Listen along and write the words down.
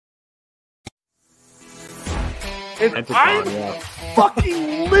And I'm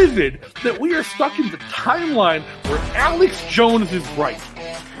fucking livid that we are stuck in the timeline where Alex Jones is right.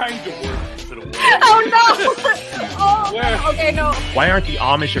 Kind of worse. Oh no! Oh, okay, no. Why aren't the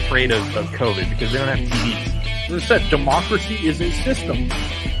Amish afraid of COVID? Because they don't have TVs. As I said, democracy is a system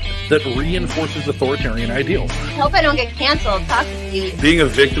that reinforces authoritarian ideals. I hope I don't get canceled. Talk to you. Being a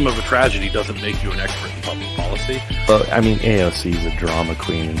victim of a tragedy doesn't make you an expert in public policy. Well, I mean, AOC is a drama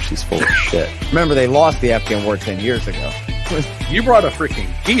queen and she's full of shit. Remember, they lost the Afghan war 10 years ago. You brought a freaking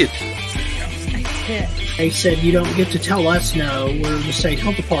guillotine. They said, you don't get to tell us no, we're the state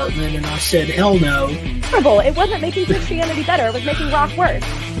health department, and I said, hell no. It wasn't making Christianity better, it was making rock worse.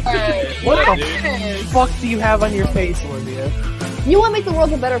 What the fuck do you have on your face, Olivia? You want to make the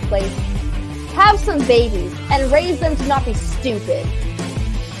world a better place? Have some babies and raise them to not be stupid.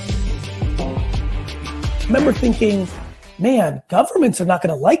 I remember thinking, man, governments are not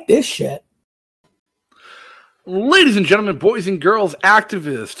going to like this shit. Ladies and gentlemen, boys and girls,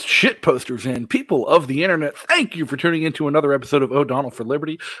 activists, shitposters, and people of the internet, thank you for tuning into another episode of O'Donnell for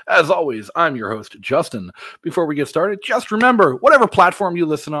Liberty. As always, I'm your host, Justin. Before we get started, just remember, whatever platform you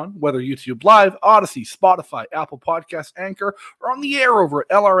listen on, whether YouTube Live, Odyssey, Spotify, Apple Podcasts, Anchor, or on the air over at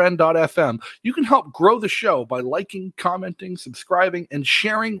lrn.fm, you can help grow the show by liking, commenting, subscribing, and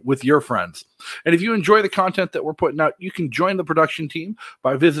sharing with your friends. And if you enjoy the content that we're putting out, you can join the production team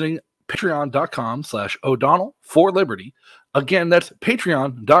by visiting patreon.com/O'Donnell for Liberty. Again, that's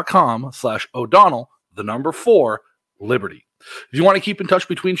patreon.com/O'Donnell, the number 4, Liberty. If you want to keep in touch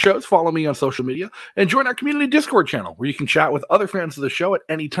between shows, follow me on social media and join our community Discord channel where you can chat with other fans of the show at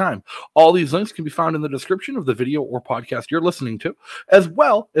any time. All these links can be found in the description of the video or podcast you're listening to, as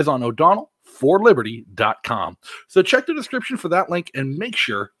well as on o'donnellforliberty.com. So check the description for that link and make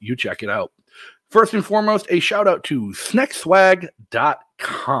sure you check it out. First and foremost, a shout out to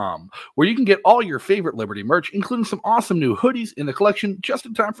sneckswag.com, where you can get all your favorite Liberty merch, including some awesome new hoodies in the collection just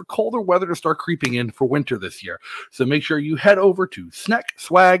in time for colder weather to start creeping in for winter this year. So make sure you head over to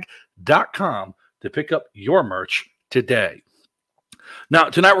sneckswag.com to pick up your merch today. Now,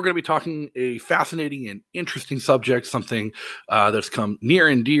 tonight we're going to be talking a fascinating and interesting subject, something that's come near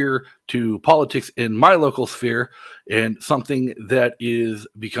and dear to politics in my local sphere, and something that is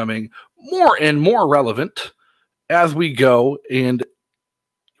becoming more and more relevant as we go and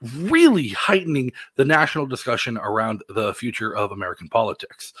really heightening the national discussion around the future of American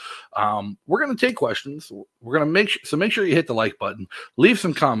politics. We're going to take questions. We're going to make sure you hit the like button, leave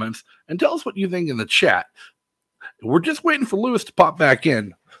some comments, and tell us what you think in the chat. We're just waiting for Lewis to pop back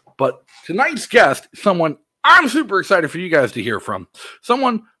in, but tonight's guest, someone I'm super excited for you guys to hear from,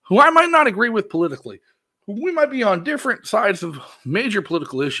 someone who I might not agree with politically, who we might be on different sides of major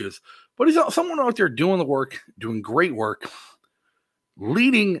political issues, but he's someone out there doing the work, doing great work,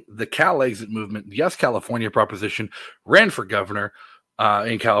 leading the Cal Exit movement, Yes California proposition, ran for governor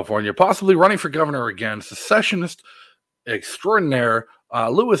in California, possibly running for governor again, secessionist extraordinaire,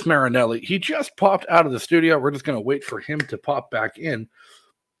 Louis Marinelli. He just popped out of the studio. We're just going to wait for him to pop back in.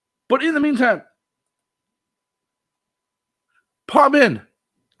 But in the meantime, pop in,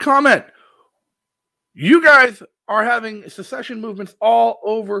 comment. You guys are having secession movements all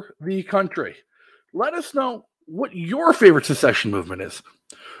over the country. Let us know what your favorite secession movement is.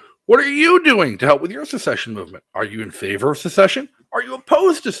 What are you doing to help with your secession movement? Are you in favor of secession? Are you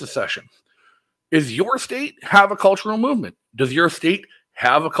opposed to secession? Is your state have a cultural movement? Does your state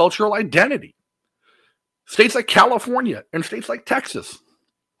have a cultural identity? States like California and states like Texas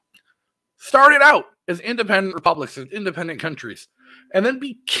started out as independent republics, as independent countries, and then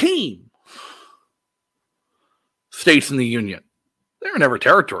became states in the Union. They were never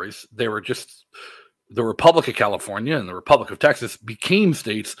territories. They were just the Republic of California and the Republic of Texas became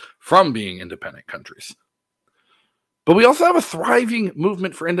states from being independent countries. But we also have a thriving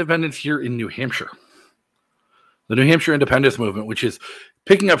movement for independence here in New Hampshire. The New Hampshire independence movement, which is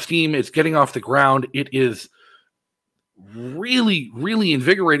picking up steam, it's getting off the ground. It is really, really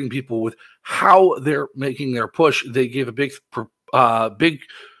invigorating people with how they're making their push. They gave a big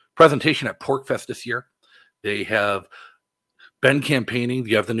presentation at PorcFest this year. They have been campaigning.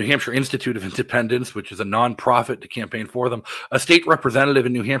 You have the New Hampshire Institute of Independence, which is a nonprofit to campaign for them. A state representative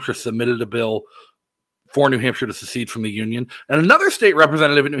in New Hampshire submitted a bill for New Hampshire to secede from the Union. And another state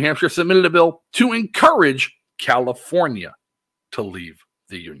representative in New Hampshire submitted a bill to encourage California to leave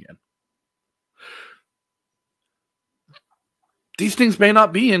the Union. These things may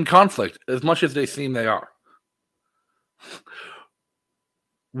not be in conflict as much as they seem they are.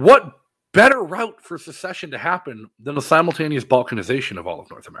 What better route for secession to happen than a simultaneous balkanization of all of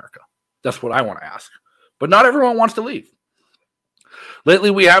North America? That's what I want to ask. But not everyone wants to leave.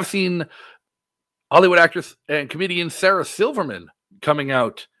 Lately, we have seen Hollywood actress and comedian Sarah Silverman coming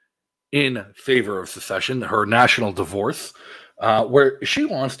out in favor of secession, her national divorce, where she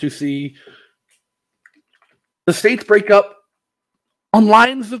wants to see the states break up on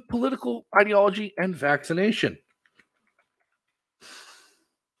lines of political ideology and vaccination.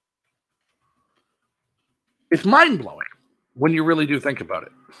 It's mind-blowing when you really do think about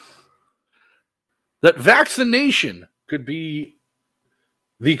it. That vaccination could be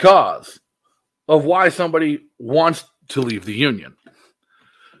the cause of why somebody wants to leave the Union.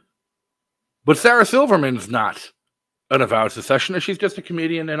 But Sarah Silverman's not an avowed secessionist. She's just a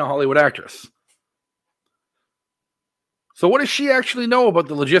comedian and a Hollywood actress. So what does she actually know about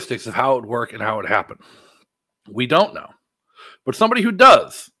the logistics of how it would work and how it happened? We don't know. But somebody who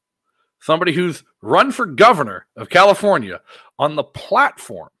does, somebody who's run for governor of California on the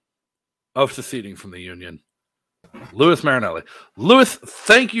platform of seceding from the Union, Louis Marinelli. Louis,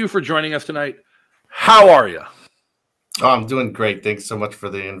 thank you for joining us tonight. How are you? Oh, I'm doing great. Thanks so much for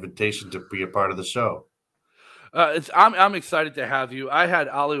the invitation to be a part of the show. I'm excited to have you. I had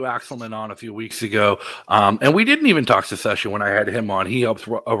Alu Axelman on a few weeks ago, and we didn't even talk secession when I had him on. He helps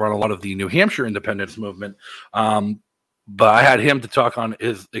run a lot of the New Hampshire independence movement, but I had him to talk on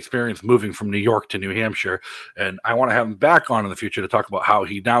his experience moving from New York to New Hampshire, and I want to have him back on in the future to talk about how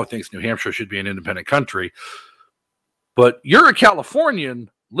he now thinks New Hampshire should be an independent country. But you're a Californian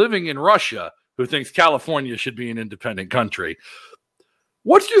living in Russia who thinks California should be an independent country.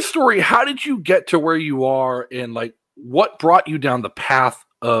 What's your story? How did you get to where you are, and like what brought you down the path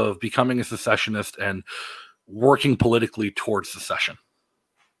of becoming a secessionist and working politically towards secession?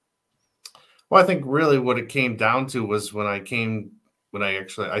 Well, I think really what it came down to was I say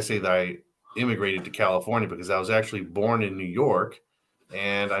that I immigrated to California because I was actually born in New York,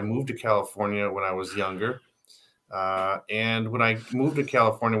 and I moved to California when I was younger. And when I moved to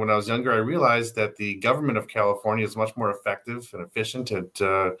California when I was younger, I realized that the government of California is much more effective and efficient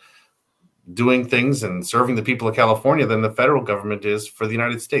at doing things and serving the people of California than the federal government is for the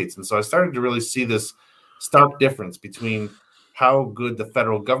United States. And so I started to really see this stark difference between how good the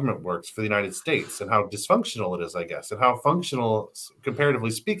federal government works for the United States and how dysfunctional it is, I guess, and how functional,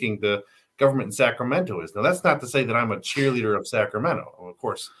 comparatively speaking, the government in Sacramento is. Now, that's not to say that I'm a cheerleader of Sacramento. Well, of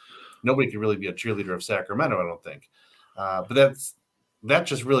course, nobody could really be a cheerleader of Sacramento, I don't think. But that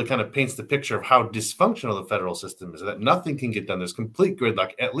just really kind of paints the picture of how dysfunctional the federal system is, that nothing can get done. There's complete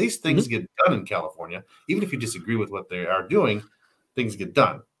gridlock. At least things get done in California. Even if you disagree with what they are doing, things get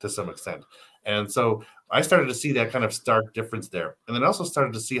done to some extent. And so I started to see that kind of stark difference there. And then I also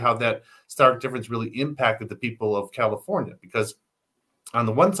started to see how that stark difference really impacted the people of California. Because on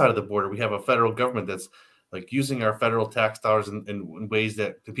the one side of the border, we have a federal government that's like using our federal tax dollars in ways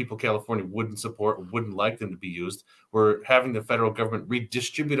that the people of California wouldn't support or wouldn't like them to be used. We're having the federal government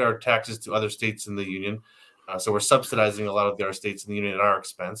redistribute our taxes to other states in the union. So we're subsidizing a lot of our states in the union at our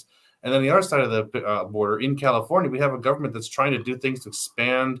expense. And then the other side of the border in California, we have a government that's trying to do things to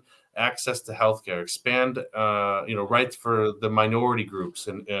expand access to healthcare, expand rights for the minority groups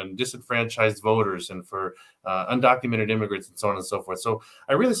and disenfranchised voters and for undocumented immigrants and so on and so forth. So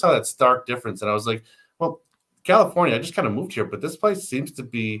I really saw that stark difference. And I was like, well, California, I just kind of moved here, but this place seems to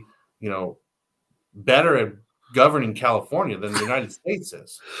be, better at governing California than the United States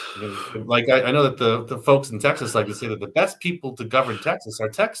is. Like I know that the folks in Texas like to say that the best people to govern Texas are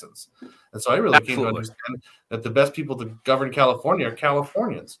Texans. And so I really came to understand that the best people to govern California are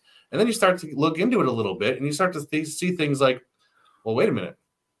Californians. And then you start to look into it a little bit and you start to see things like, well, wait a minute.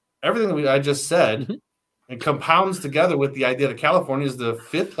 Everything I just said, it compounds together with the idea that California is the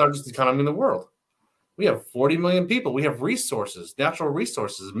 5th largest economy in the world. We have 40 million people. We have resources, natural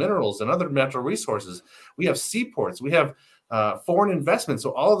resources, minerals, and other natural resources. We have seaports. We have foreign investment.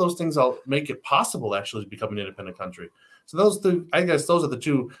 So all of those things all make it possible actually to become an independent country. So those are the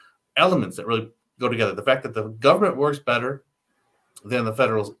two elements that really go together. The fact that the government works better than the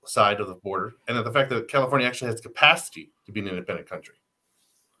federal side of the border, and then the fact that California actually has the capacity to be an independent country.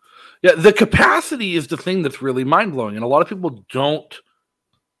 Yeah, the capacity is the thing that's really mind-blowing, and a lot of people don't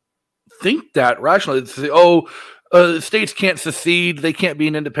think that rationally. They say, states can't secede, they can't be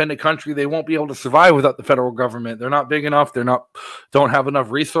an independent country, they won't be able to survive without the federal government, they're not big enough, don't have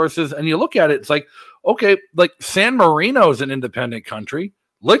enough resources. And you look at it, it's like, okay, like San Marino is an independent country,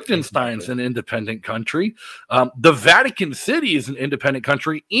 Liechtenstein's an independent country, the Vatican City is an independent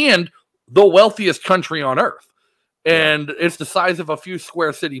country, and the wealthiest country on earth. And it's the size of a few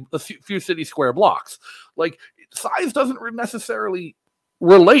city square blocks. Like, size doesn't necessarily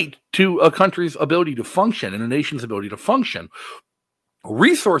relate to a country's ability to function and a nation's ability to function.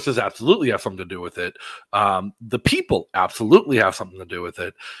 Resources absolutely have something to do with it. The people absolutely have something to do with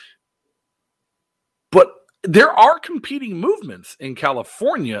it. But there are competing movements in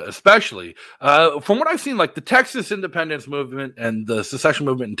California, especially. From what I've seen, like the Texas independence movement and the secession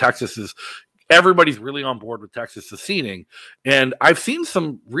movement in Texas is everybody's really on board with Texas seceding. And I've seen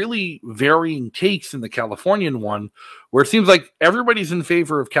some really varying takes in the Californian one where it seems like everybody's in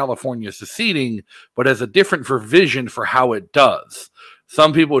favor of California seceding, but has a different vision for how it does.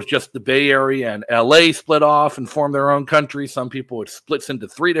 Some people, it's just the Bay Area and LA split off and form their own country. Some people, it splits into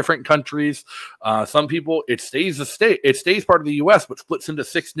 3 different countries. Some people, it stays a state. It stays part of the U.S., but splits into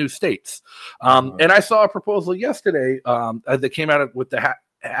 6 new states. And I saw a proposal yesterday that came out with the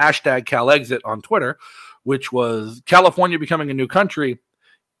hashtag CalExit on Twitter, which was California becoming a new country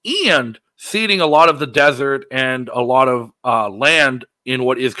and ceding a lot of the desert and a lot of land in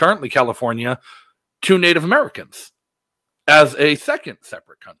what is currently California to Native Americans as a second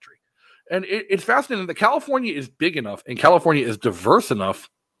separate country. And it's fascinating that California is big enough and California is diverse enough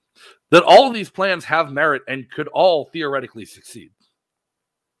that all of these plans have merit and could all theoretically succeed.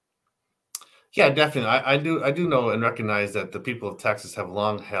 Yeah, definitely. I do know and recognize that the people of Texas have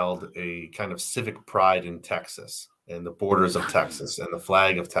long held a kind of civic pride in Texas and the borders of Texas and the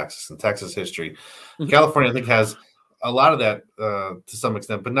flag of Texas and Texas history. California, I think, has a lot of that to some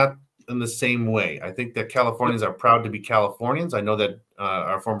extent, but not in the same way. I think that Californians are proud to be Californians. I know that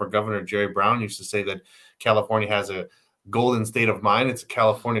our former governor, Jerry Brown, used to say that California has a golden state of mind. It's a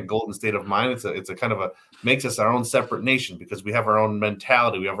California golden state of mind. It's a kind of a makes us our own separate nation because we have our own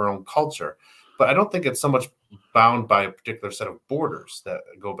mentality. We have our own culture. But I don't think it's so much bound by a particular set of borders that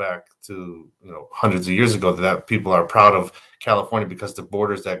go back to hundreds of years ago that people are proud of California because the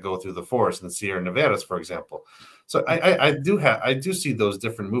borders that go through the forest in the Sierra Nevadas, for example. So I do see those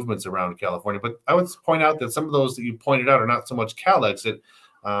different movements around California, but I would point out that some of those that you pointed out are not so much CalExit.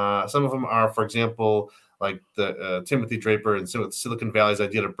 Some of them are, for example, like the Timothy Draper and Silicon Valley's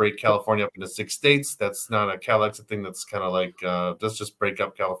idea to break California up into 6 states. That's not a CalExit thing. That's kind of like let's just break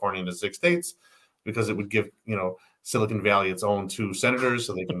up California into 6 states because it would give Silicon Valley its own 2 senators,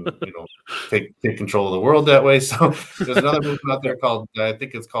 so they can take control of the world that way. So there's another movement out there called I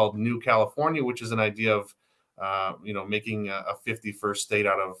think it's called New California, which is an idea of making a 51st state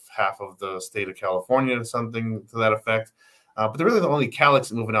out of half of the state of California, something to that effect. But really the only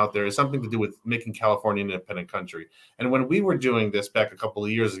CalExit movement out there is something to do with making California an independent country. And when we were doing this back a couple of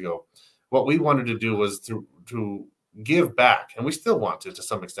years ago, what we wanted to do was to give back, and we still want to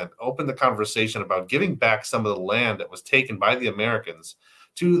some extent, open the conversation about giving back some of the land that was taken by the Americans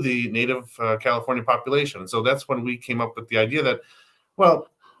to the native California population. And so that's when we came up with the idea that, well,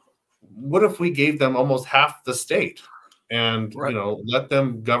 what if we gave them almost half the state and let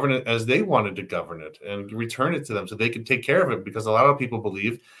them govern it as they wanted to govern it and return it to them so they could take care of it? Because a lot of people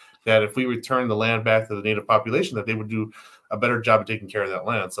believe that if we return the land back to the native population, that they would do a better job of taking care of that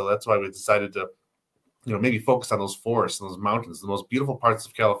land. So that's why we decided to maybe focus on those forests and those mountains, the most beautiful parts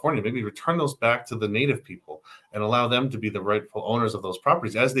of California, maybe return those back to the native people and allow them to be the rightful owners of those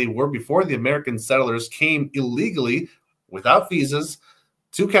properties as they were before the American settlers came illegally without visas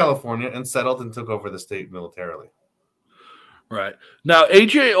to California and settled and took over the state militarily. Right. Now,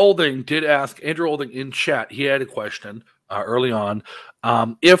 Andrew Olding in chat, he had a question early on.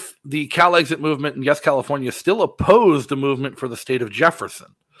 If the CalExit movement and Yes California still opposed the movement for the state of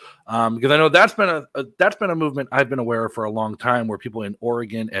Jefferson. Because I know that's been a movement I've been aware of for a long time, where people in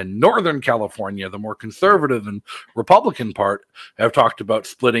Oregon and Northern California, the more conservative and Republican part, have talked about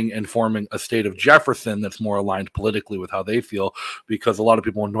splitting and forming a state of Jefferson that's more aligned politically with how they feel, because a lot of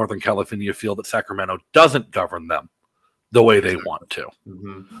people in Northern California feel that Sacramento doesn't govern them the way they want to.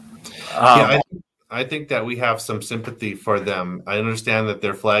 I think that we have some sympathy for them. I understand that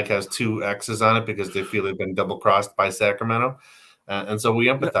their flag has 2 X's on it because they feel they've been double-crossed by Sacramento. And so we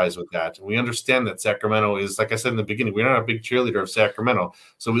empathize with that. We understand that Sacramento is, like I said in the beginning, we're not a big cheerleader of Sacramento.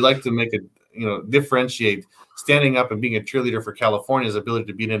 So we like to make it, differentiate. Standing up and being a cheerleader for California's ability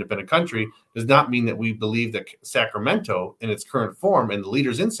to be an independent country does not mean that we believe that Sacramento in its current form and the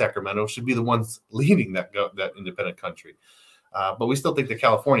leaders in Sacramento should be the ones leading that independent country. But we still think that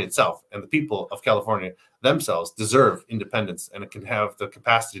California itself and the people of California themselves deserve independence and it can have the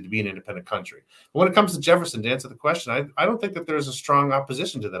capacity to be an independent country. But when it comes to Jefferson, to answer the question, I don't think that there's a strong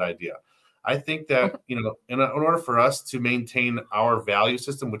opposition to that idea. I think that, in order for us to maintain our value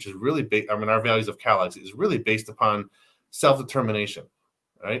system, which is really our values of CalExit is really based upon self-determination,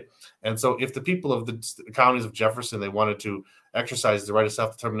 right? And so if the people of the counties of Jefferson, they wanted to exercise the right of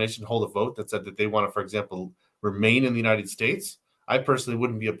self-determination, hold a vote that said that they want to, for example, remain in the United States, I personally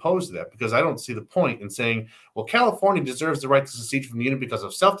wouldn't be opposed to that because I don't see the point in saying, well, California deserves the right to secede from the Union because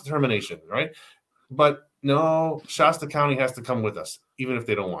of self-determination, right? But no, Shasta County has to come with us. even if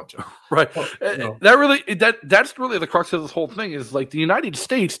they don't want to. Right. Well, That's really the crux of this whole thing is like the United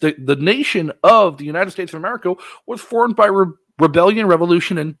States, the nation of the United States of America was formed by rebellion,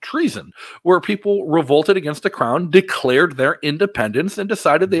 revolution, and treason, where people revolted against the crown, declared their independence, and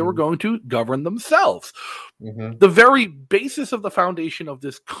decided they were going to govern themselves. The very basis of the foundation of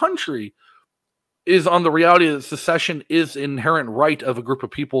this country is on the reality that secession is inherent right of a group of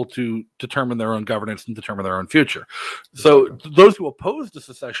people to determine their own governance and determine their own future. So those who oppose the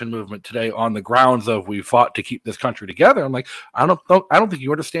secession movement today on the grounds of we fought to keep this country together, I'm like, I don't think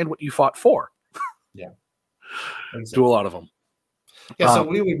you understand what you fought for. Yeah. To a lot of them. Yeah, so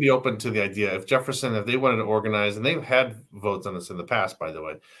we would be open to the idea if Jefferson, if they wanted to organize, and they've had votes on this in the past, by the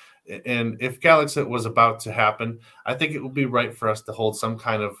way. And if Calyxit was about to happen, I think it would be right for us to hold some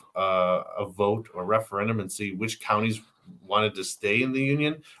kind of a vote or referendum and see which counties wanted to stay in the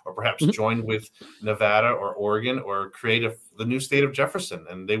Union, or perhaps join with Nevada or Oregon, or create the new state of Jefferson.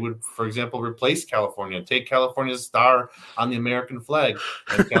 And they would, for example, replace California, take California's star on the American flag,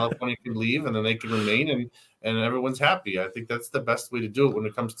 and California can leave, and then they can remain, and everyone's happy. I think that's the best way to do it when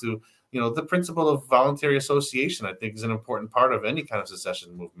it comes to, the principle of voluntary association. I think is an important part of any kind of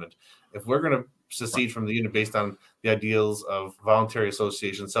secession movement. If we're going to secede from the Union based on the ideals of voluntary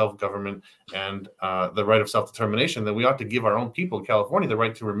association, self-government, and the right of self-determination, then we ought to give our own people in California the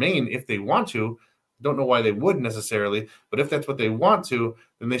right to remain if they want to. Don't know why they would necessarily, but if that's what they want to,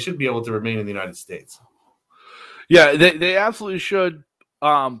 then they should be able to remain in the United States. Yeah, they absolutely should.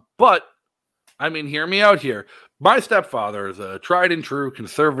 But I mean, hear me out here. My stepfather is a tried and true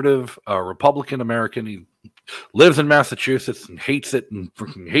conservative Republican American. He lives in Massachusetts and hates it and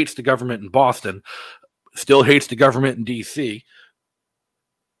freaking hates the government in Boston. Still hates the government in D.C.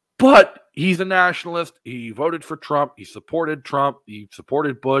 But he's a nationalist. He voted for Trump. He supported Trump. He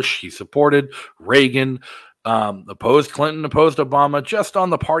supported Bush. He supported Reagan. Opposed Clinton, opposed Obama, just on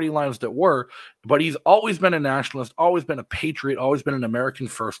the party lines that were. But he's always been a nationalist, always been a patriot, always been an American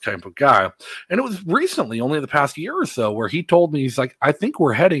first type of guy. And it was recently, only the past year or so, where he told me, he's like, I think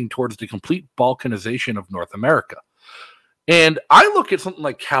we're heading towards the complete balkanization of North America. And I look at something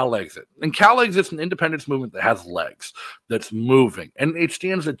like Calyxit, and Calyxit's an independence movement that has legs, that's moving, and it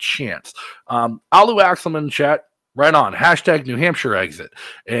stands a chance. Alu Axelman chat, right on. Hashtag New Hampshire exit.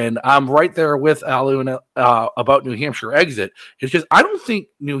 And I'm right there with Alu about New Hampshire exit. It's just, I don't think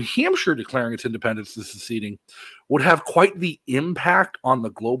New Hampshire declaring its independence and seceding would have quite the impact on the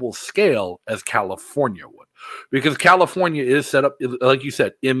global scale as California would. Because California is set up, like you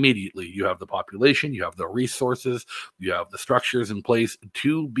said, immediately. You have the population, you have the resources, you have the structures in place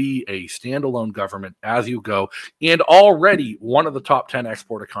to be a standalone government as you go, and already one of the top 10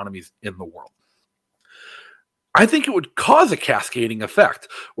 export economies in the world. I think it would cause a cascading effect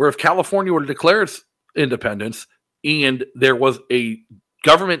where if California were to declare its independence and there was a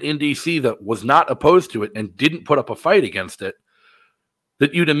government in D.C. that was not opposed to it and didn't put up a fight against it,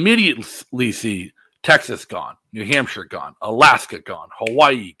 that you'd immediately see Texas gone, New Hampshire gone, Alaska gone,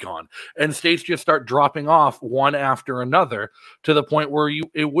 Hawaii gone, and states just start dropping off one after another to the point where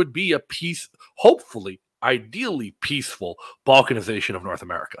it would be a peace, hopefully, ideally peaceful balkanization of North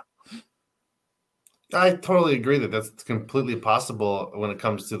America. I totally agree that that's completely possible when it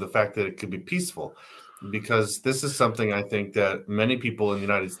comes to the fact that it could be peaceful, because this is something I think that many people in the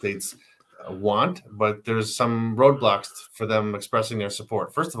United States want, but there's some roadblocks for them expressing their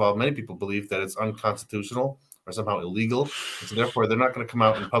support. First of all, many people believe that it's unconstitutional or somehow illegal, and so therefore they're not going to come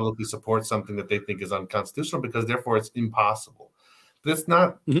out and publicly support something that they think is unconstitutional, because therefore it's impossible. But it's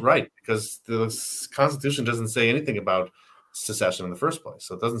not right, because the Constitution doesn't say anything about secession in the first place.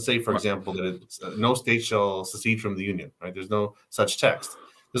 So it doesn't say, for example, that it's, no state shall secede from the Union, right? There's no such text.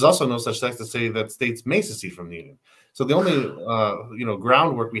 There's also no such text to say that states may secede from the Union. So the only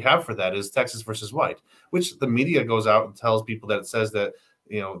groundwork we have for that is Texas versus White, which the media goes out and tells people that it says that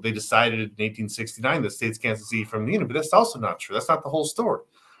they decided in 1869 that states can't secede from the Union, but that's also not true. That's not the whole story.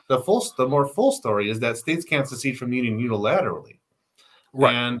 The more full story is that states can't secede from the Union unilaterally,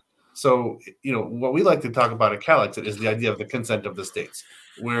 right? And so, what we like to talk about at Calyxit is the idea of the consent of the states,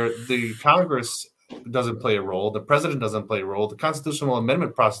 where the Congress doesn't play a role, the president doesn't play a role, the constitutional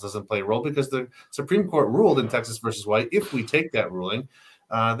amendment process doesn't play a role, because the Supreme Court ruled in Texas versus White, if we take that ruling,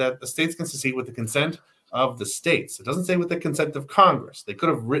 that the states can secede with the consent of the states. It doesn't say with the consent of Congress. They could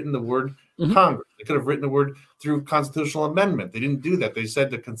have written the word Congress. They could have written the word through constitutional amendment. They didn't do that. They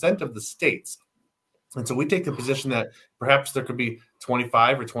said the consent of the states. And so we take the position that perhaps there could be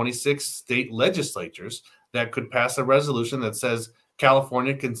 25 or 26 state legislatures that could pass a resolution that says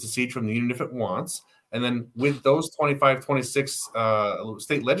California can secede from the Union if it wants. And then with those 25, 26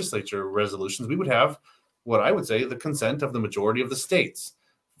 state legislature resolutions, we would have what I would say the consent of the majority of the states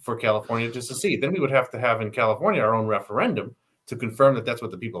for California to secede. Then we would have to have in California our own referendum to confirm that that's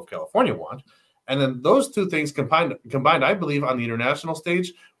what the people of California want. And then those two things combined, I believe, on the international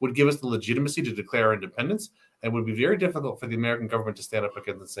stage would give us the legitimacy to declare our independence, and would be very difficult for the American government to stand up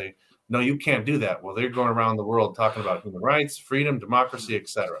against and say, no, you can't do that. Well, they're going around the world talking about human rights, freedom, democracy,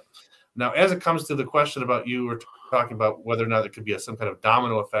 etc. Now, as it comes to the question about you were talking about whether or not it could be some kind of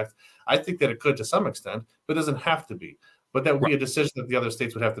domino effect, I think that it could to some extent, but it doesn't have to be. But that would be a decision that the other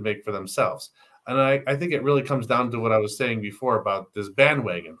states would have to make for themselves. And I think it really comes down to what I was saying before about this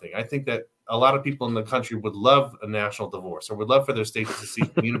bandwagon thing. I think that a lot of people in the country would love a national divorce or would love for their state to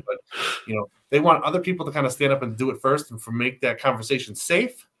secede from the union, but they want other people to kind of stand up and do it first and make that conversation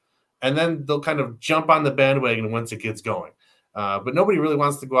safe, and then they'll kind of jump on the bandwagon once it gets going. But nobody really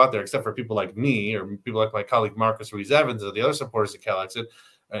wants to go out there except for people like me or people like my colleague Marcus Ruiz Evans or the other supporters of CalExit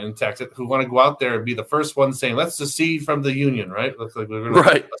and Texas who want to go out there and be the first ones saying, let's secede from the union, right? Looks like we're going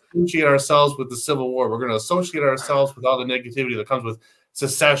to associate ourselves with the Civil War. We're going to associate ourselves with all the negativity that comes with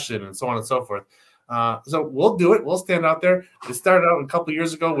secession and so on and so forth. So we'll do it. We'll stand out there. It started out a couple of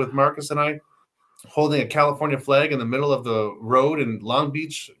years ago with Marcus and I holding a California flag in the middle of the road in Long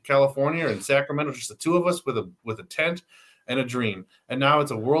Beach, California, in Sacramento, just the two of us with a tent and a dream. And now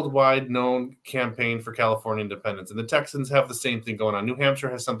it's a worldwide known campaign for California independence. And the Texans have the same thing going on. New Hampshire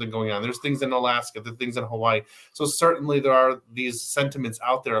has something going on. There's things in Alaska, there's things in Hawaii. So certainly there are these sentiments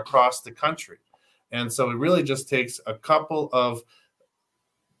out there across the country. And so it really just takes a couple of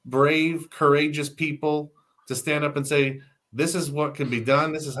brave, courageous people to stand up and say, this is what can be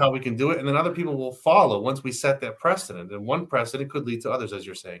done. This is how we can do it. And then other people will follow once we set that precedent. And one precedent could lead to others, as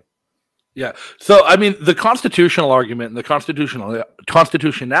you're saying. Yeah. So, I mean, the constitutional argument and the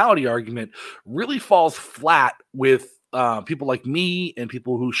constitutionality argument really falls flat with people like me and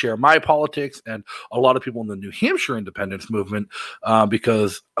people who share my politics and a lot of people in the New Hampshire independence movement,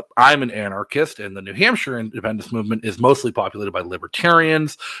 because I'm an anarchist and the New Hampshire independence movement is mostly populated by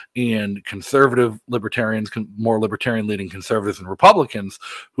libertarians and conservative libertarians, more libertarian leading conservatives and Republicans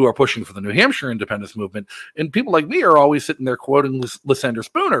who are pushing for the New Hampshire independence movement. And people like me are always sitting there quoting Lysander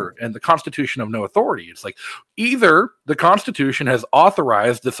Spooner and the Constitution of No Authority. It's like either the Constitution has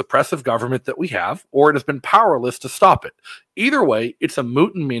authorized this oppressive government that we have, or it has been powerless to stop it. Either way, it's a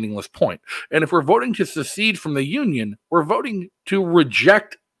moot and meaningless point. And if we're voting to secede from the Union, we're voting to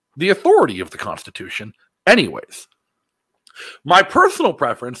reject the authority of the Constitution anyways. My personal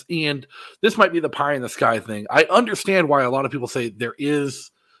preference, and this might be the pie in the sky thing, I understand why a lot of people say there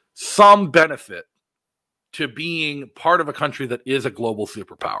is some benefit to being part of a country that is a global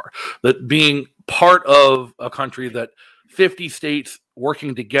superpower, that being part of a country that 50 states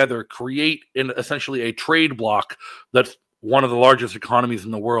working together create essentially a trade bloc that's one of the largest economies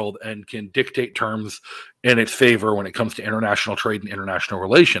in the world and can dictate terms in its favor when it comes to international trade and international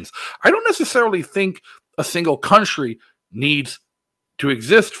relations. I don't necessarily think a single country needs to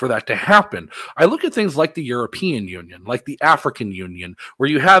exist for that to happen. I look at things like the European Union, like the African Union, where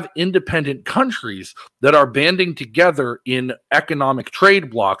you have independent countries that are banding together in economic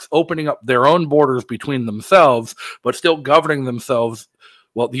trade blocs, opening up their own borders between themselves, but still governing themselves.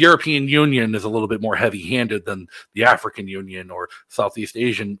 Well, the European Union is a little bit more heavy-handed than the African Union or Southeast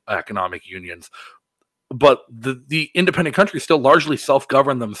Asian economic unions. But the independent countries still largely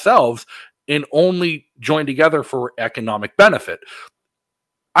self-govern themselves and only join together for economic benefit.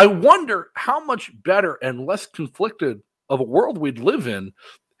 I wonder how much better and less conflicted of a world we'd live in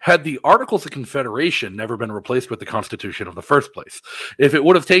had the Articles of Confederation never been replaced with the Constitution in the first place. If it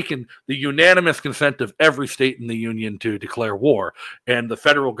would have taken the unanimous consent of every state in the Union to declare war, and the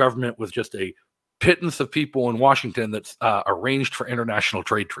federal government was just a pittance of people in Washington that's arranged for international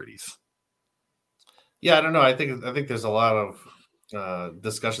trade treaties. Yeah, I don't know. I think there's a lot of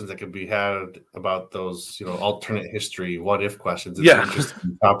discussions that could be had about those, alternate history, what if questions. It's an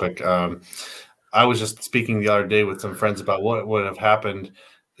interesting topic. I was just speaking the other day with some friends about what would have happened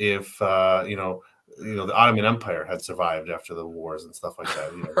if, the Ottoman Empire had survived after the wars and stuff like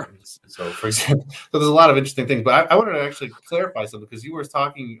that. So, for example, there's a lot of interesting things. But I wanted to actually clarify something because you were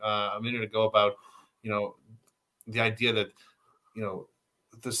talking a minute ago about, the idea that,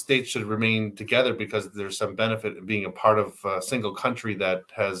 the states should remain together because there's some benefit in being a part of a single country that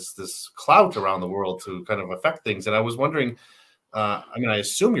has this clout around the world to kind of affect things. And I was wondering, I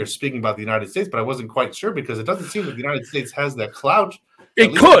assume you're speaking about the United States, but I wasn't quite sure because it doesn't seem that the United States has that clout.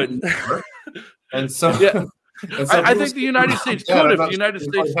 It could. And so, yeah. I think the United States could if the United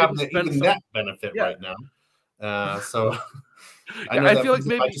States have even that benefit right now. So I feel like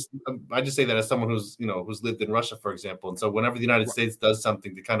maybe I just say that as someone who's lived in Russia, for example. And so whenever the United States does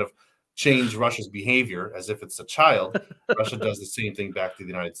something to kind of change Russia's behavior as if it's a child, Russia does the same thing back to the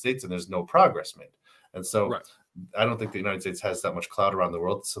United States, and there's no progress made. And so I don't think the United States has that much clout around the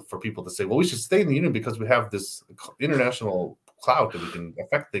world. So for people to say, well, we should stay in the Union because we have this international clout that we can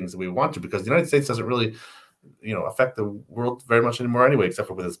affect things that we want to, because the United States doesn't really, affect the world very much anymore anyway, except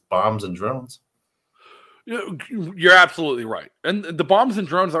for with its bombs and drones. You're absolutely right. And the bombs and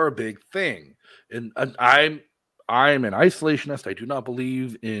drones are a big thing. And I'm an isolationist. I do not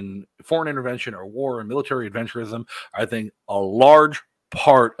believe in foreign intervention or war or military adventurism. I think a large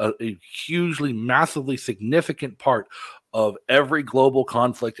part, a hugely, massively significant part of every global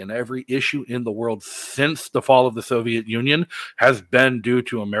conflict and every issue in the world since the fall of the Soviet Union has been due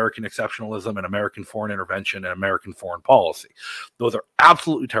to American exceptionalism and American foreign intervention and American foreign policy. Those are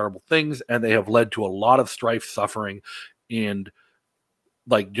absolutely terrible things, and they have led to a lot of strife, suffering, and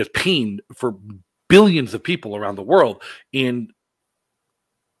just pain for billions of people around the world. And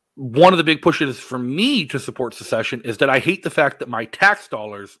one of the big pushes for me to support secession is that I hate the fact that my tax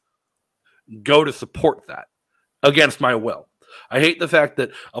dollars go to support that against my will. I hate the fact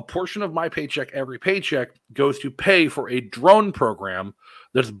that a portion of my paycheck, every paycheck, goes to pay for a drone program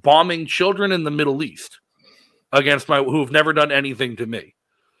that's bombing children in the Middle East against who've never done anything to me.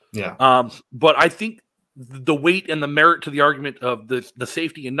 Yeah. But I think the weight and the merit to the argument of the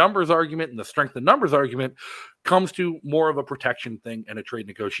safety in numbers argument and the strength in numbers argument comes to more of a protection thing and a trade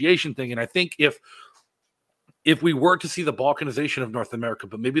negotiation thing. And I think if we were to see the balkanization of North America,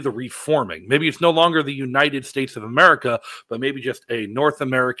 but maybe the reforming, maybe it's no longer the United States of America, but maybe just a North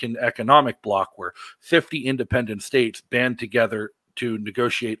American economic bloc where 50 independent states band together to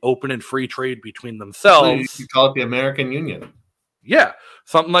negotiate open and free trade between themselves. You call it the American Union. Yeah,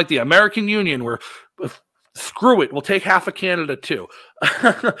 something like the American Union, where screw it, we'll take half of Canada too.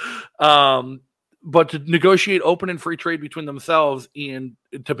 But to negotiate open and free trade between themselves and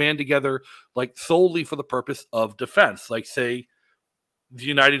to band together solely for the purpose of defense. Like, say, the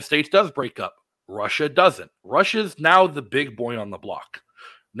United States does break up. Russia doesn't. Russia's now the big boy on the block.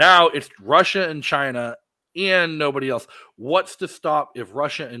 Now it's Russia and China and nobody else. What's to stop if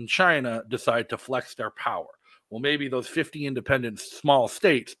Russia and China decide to flex their power? Well, maybe those 50 independent small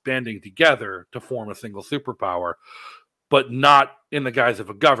states banding together to form a single superpower, but not in the guise of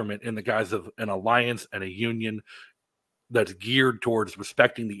a government, in the guise of an alliance and a union that's geared towards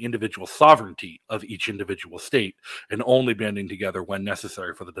respecting the individual sovereignty of each individual state and only banding together when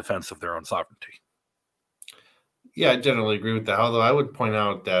necessary for the defense of their own sovereignty. Yeah, I generally agree with that. Although I would point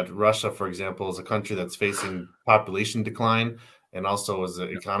out that Russia, for example, is a country that's facing population decline, and also as the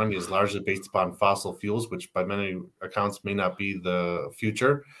economy is largely based upon fossil fuels, which by many accounts may not be the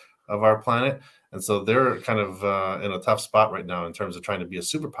future of our planet. And so they're kind of in a tough spot right now in terms of trying to be a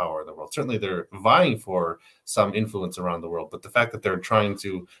superpower in the world. Certainly they're vying for some influence around the world, but the fact that they're trying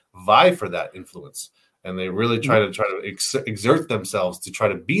to vie for that influence and they really try to exert themselves to try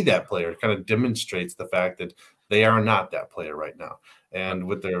to be that player kind of demonstrates the fact that they are not that player right now. And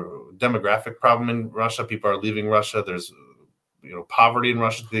with their demographic problem in Russia, people are leaving Russia. There's poverty in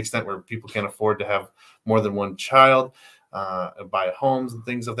Russia to the extent where people can't afford to have more than one child, buy homes and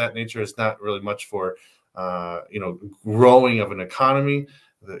things of that nature. It's not really much for, growing of an economy.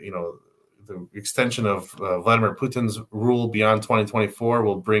 The extension of Vladimir Putin's rule beyond 2024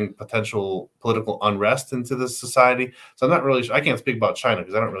 will bring potential political unrest into this society. So I'm not really sure. I can't speak about China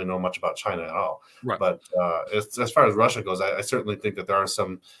because I don't really know much about China at all. Right. But as far as Russia goes, I certainly think that there are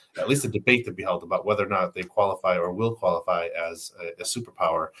at least a debate to be held about whether or not they qualify or will qualify as a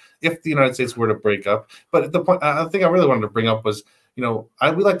superpower if the United States were to break up. But the point, I think I really wanted to bring up was, we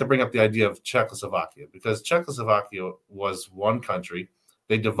like to bring up the idea of Czechoslovakia, because Czechoslovakia was one country.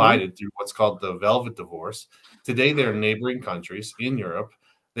 They divided through what's called the Velvet Divorce. Today, they're neighboring countries in Europe.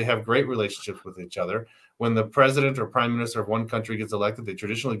 They have great relationships with each other. When the president or prime minister of one country gets elected, they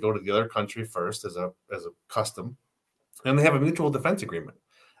traditionally go to the other country first as a custom, and they have a mutual defense agreement.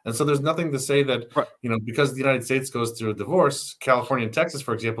 And so there's nothing to say that, because the United States goes through a divorce, California and Texas,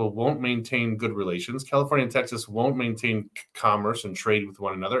 for example, won't maintain good relations. California and Texas won't maintain commerce and trade with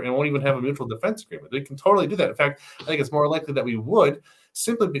one another and won't even have a mutual defense agreement. They can totally do that. In fact, I think it's more likely that we would,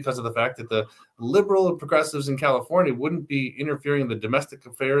 simply because of the fact that the liberal and progressives in California wouldn't be interfering in the domestic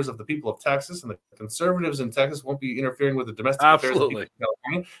affairs of the people of Texas, and the conservatives in Texas won't be interfering with the domestic affairs of the people of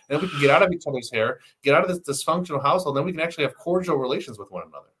California. And we can get out of each other's hair, get out of this dysfunctional household, and then we can actually have cordial relations with one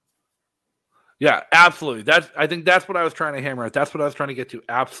another. Yeah, absolutely. I think that's what I was trying to hammer at. That's what I was trying to get to.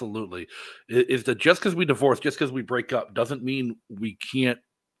 Absolutely. Is that just because we divorce, just because we break up, doesn't mean we can't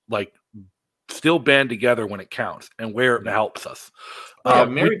still band together when it counts and where it helps us.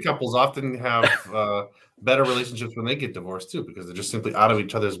 Married couples often have better relationships when they get divorced too, because they're just simply out of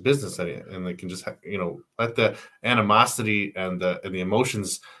each other's business, and they can just let the animosity and the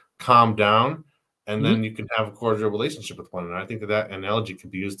emotions calm down, and then you can have a cordial relationship with one another. I think that analogy could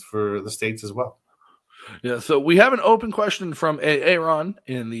be used for the states as well. Yeah, so we have an open question from Aaron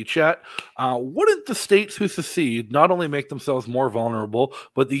in the chat. Wouldn't the states who secede not only make themselves more vulnerable,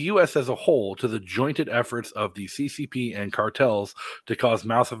 but the U.S. as a whole to the jointed efforts of the CCP and cartels to cause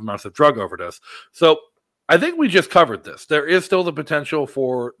massive amounts of drug overdose? So I think we just covered this. There is still the potential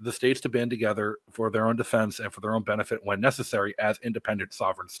for the states to band together for their own defense and for their own benefit when necessary as independent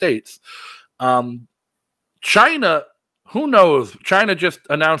sovereign states. China... Who knows? China just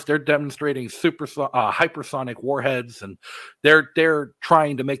announced they're demonstrating hypersonic warheads, and they're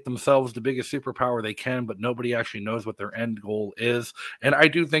trying to make themselves the biggest superpower they can, but nobody actually knows what their end goal is. And I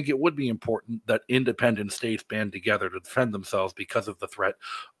do think it would be important that independent states band together to defend themselves because of the threat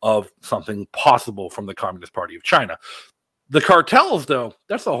of something possible from the Communist Party of China. The cartels, though,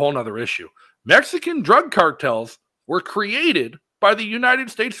 that's a whole other issue. Mexican drug cartels were created by the United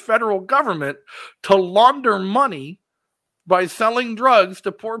States federal government to launder money by selling drugs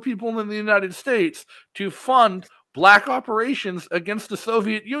to poor people in the United States to fund black operations against the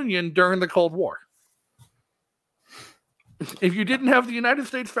Soviet Union during the Cold War. If you didn't have the United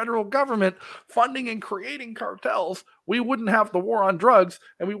States federal government funding and creating cartels, we wouldn't have the war on drugs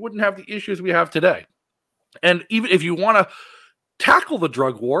and we wouldn't have the issues we have today. And even if you want to tackle the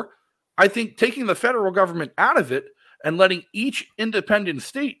drug war, I think taking the federal government out of it and letting each independent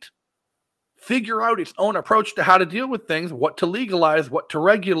state figure out its own approach to how to deal with things, what to legalize, what to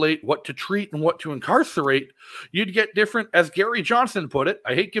regulate, what to treat, and what to incarcerate, you'd get different, as Gary Johnson put it.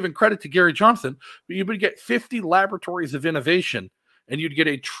 I hate giving credit to Gary Johnson, but you would get 50 laboratories of innovation, and you'd get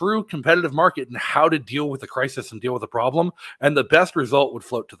a true competitive market in how to deal with the crisis and deal with the problem, and the best result would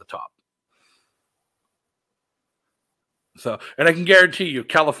float to the top. So, and I can guarantee you,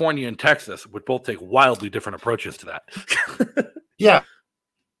 California and Texas would both take wildly different approaches to that. Yeah.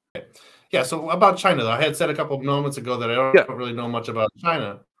 Yeah, so about China, though, I had said a couple of moments ago that I don't really know much about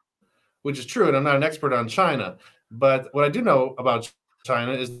China, which is true, and I'm not an expert on China. But what I do know about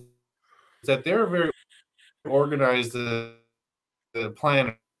China is that they're very organized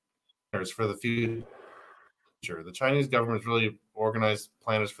planners for the future. The Chinese government is really organized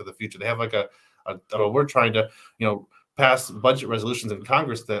planners for the future. They have like we're trying to, pass budget resolutions in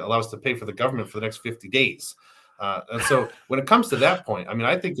Congress that allow us to pay for the government for the next 50 days. And so when it comes to that point, I mean,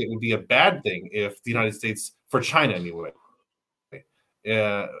 I think it would be a bad thing if the United States, for China anyway,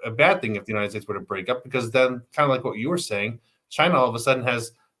 a bad thing if the United States were to break up, because then, kind of like what you were saying, China all of a sudden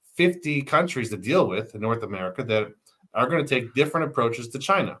has 50 countries to deal with in North America that are going to take different approaches to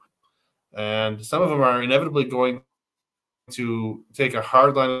China. And some of them are inevitably going to take a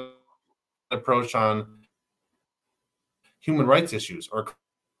hardline approach on human rights issues or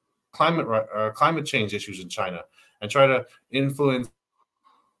climate change issues in China, and try to influence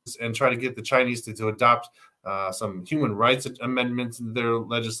and try to get the Chinese to adopt some human rights amendments in their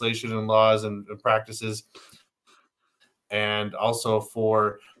legislation and laws and practices, and also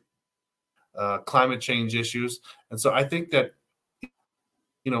for climate change issues. And so I think that,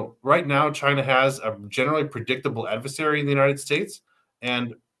 right now China has a generally predictable adversary in the United States,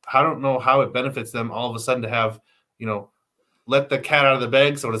 and I don't know how it benefits them all of a sudden to have, let the cat out of the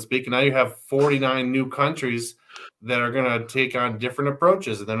bag, so to speak. And now you have 49 new countries that are going to take on different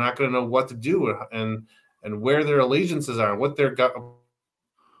approaches, and they're not going to know what to do and where their allegiances are, what their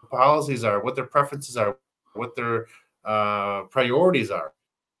policies are, what their preferences are, what their priorities are.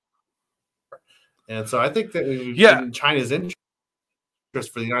 And so I think that in China's interest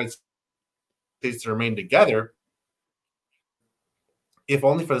for the United States to remain together, if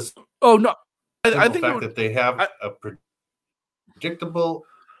only for the I think fact that they have a predictable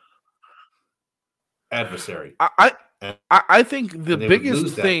adversary. I think the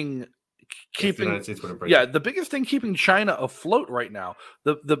biggest thing keeping the biggest thing keeping China afloat right now,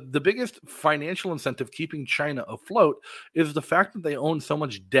 the biggest financial incentive keeping China afloat is the fact that they own so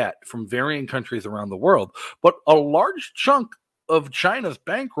much debt from varying countries around the world. But a large chunk of China's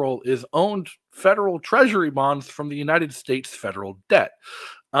bankroll is owned federal treasury bonds from the United States federal debt.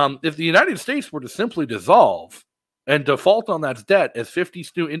 If the United States were to simply dissolve and default on that debt, as 50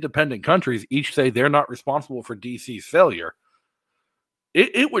 new independent countries each say they're not responsible for DC's failure,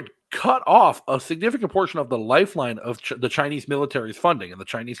 it would cut off a significant portion of the lifeline of the Chinese military's funding and the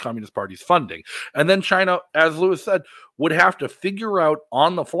Chinese Communist Party's funding. And then China, as Lewis said, would have to figure out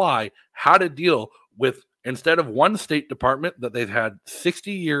on the fly how to deal with instead of one state department that they've had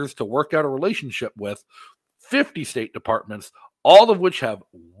 60 years to work out a relationship with, 50 state departments, all of which have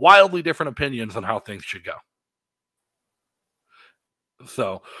wildly different opinions on how things should go.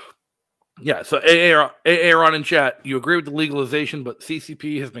 So, yeah, so Aaron in chat, you agree with the legalization, but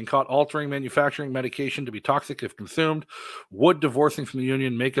CCP has been caught altering manufacturing medication to be toxic if consumed. Would divorcing from the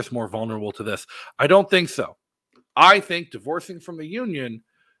union make us more vulnerable to this? I don't think so. I think divorcing from the union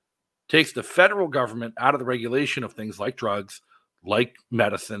takes the federal government out of the regulation of things like drugs, like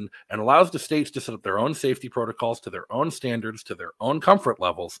medicine, and allows the states to set up their own safety protocols to their own standards, to their own comfort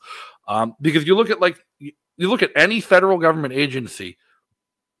levels. Because you look at any federal government agency,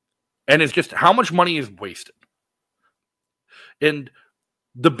 and it's just how much money is wasted. And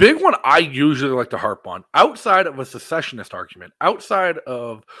the big one I usually like to harp on, outside of a secessionist argument, outside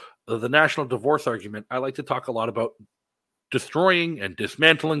of the national divorce argument, I like to talk a lot about destroying and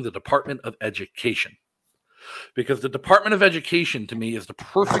dismantling the Department of Education. Because the Department of Education, to me, is the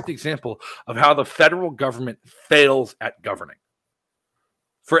perfect example of how the federal government fails at governing.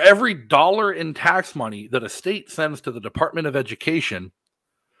 For every dollar in tax money that a state sends to the Department of Education,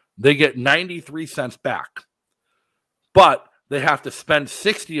 they get 93 cents back. But they have to spend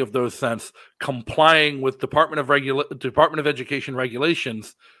 60 of those cents complying with Department of Education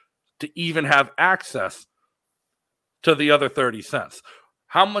regulations to even have access to the other 30 cents.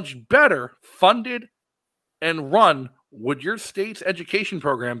 How much better funded and run would your state's education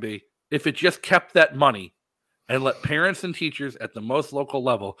program be if it just kept that money and let parents and teachers at the most local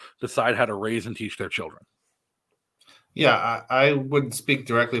level decide how to raise and teach their children? Yeah, I wouldn't speak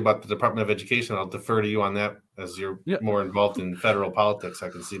directly about the Department of Education. I'll defer to you on that, as you're more involved in federal politics. I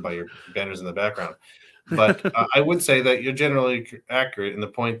can see by your banners in the background. But I would say that you're generally accurate in the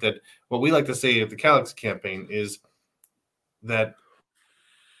point that what we like to say at the Calix campaign is that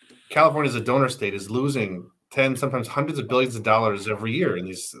California as a donor state is losing tens, sometimes hundreds of billions of dollars every year in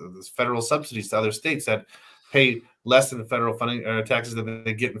these federal subsidies to other states that pay less than the federal funding taxes that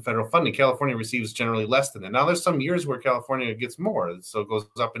they get in federal funding. California receives generally less than that. Now, there's some years where California gets more, so it goes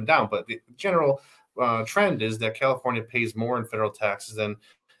up and down. But the general trend is that California pays more in federal taxes than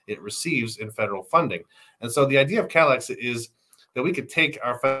it receives in federal funding. And so the idea of Calix is that we could take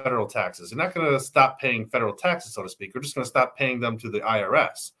our federal taxes. We're not going to stop paying federal taxes, so to speak. We're just going to stop paying them to the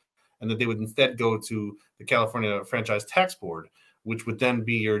IRS, and that they would instead go to the California Franchise Tax Board, which would then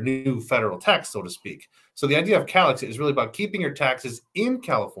be your new federal tax, so to speak. So the idea of Calix is really about keeping your taxes in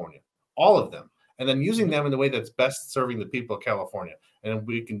California, all of them, and then using them in the way that's best serving the people of California. And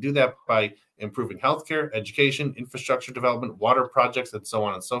we can do that by improving healthcare, education, infrastructure development, water projects, and so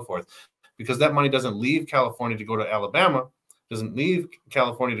on and so forth. Because that money doesn't leave California to go to Alabama, doesn't leave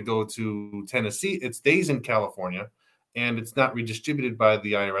California to go to Tennessee. It stays in California, and it's not redistributed by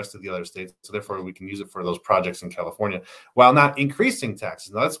the IRS to the other states. So therefore, we can use it for those projects in California while not increasing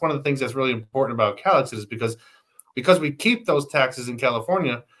taxes. Now, that's one of the things that's really important about Calix is because we keep those taxes in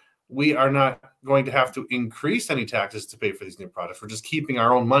California, we are not going to have to increase any taxes to pay for these new projects. We're just keeping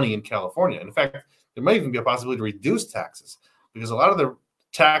our own money in California. In fact, there might even be a possibility to reduce taxes because a lot of the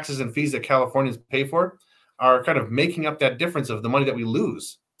taxes and fees that Californians pay for are kind of making up that difference of the money that we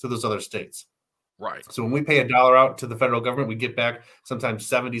lose to those other states. Right. So when we pay $1 out to the federal government, we get back sometimes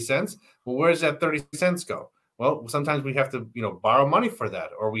 70 cents. Well, where does that 30 cents go? Well, sometimes we have to, borrow money for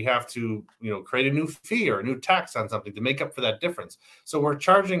that, or we have to, create a new fee or a new tax on something to make up for that difference. So we're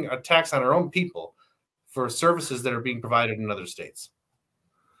charging a tax on our own people for services that are being provided in other states.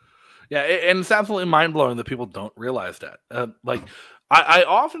 Yeah, and it's absolutely mind-blowing that people don't realize that. I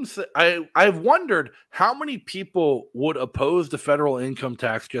often say, I've wondered how many people would oppose the federal income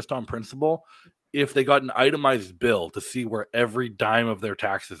tax just on principle if they got an itemized bill to see where every dime of their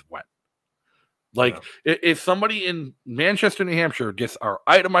taxes went. If somebody in Manchester, New Hampshire gets our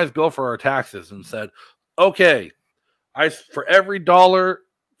itemized bill for our taxes and said, okay, for every dollar,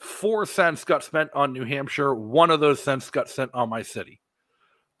 4 cents got spent on New Hampshire, 1 of those cents got spent on my city.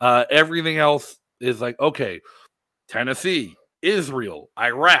 Everything else is like, okay, Tennessee, Israel,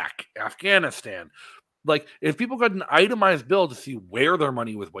 Iraq, Afghanistan. If people got an itemized bill to see where their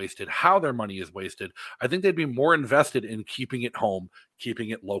money was wasted, how their money is wasted, I think they'd be more invested in keeping it home,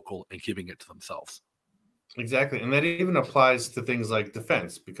 keeping it local, and keeping it to themselves. Exactly. And that even applies to things like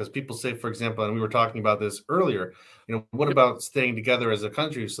defense, because people say, for example, and we were talking about this earlier, what about staying together as a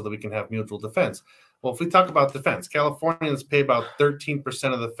country so that we can have mutual defense? Well, if we talk about defense, Californians pay about 13%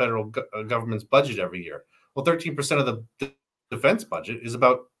 of the federal government's budget every year. Well, 13% of the defense budget is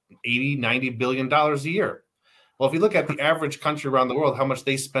about $80-90 billion a year. Well, if you look at the average country around the world, how much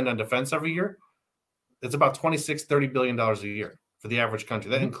they spend on defense every year, it's about $26-30 billion a year. for the average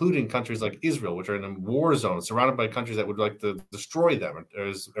country, that including countries like Israel, which are in a war zone, surrounded by countries that would like to destroy them, or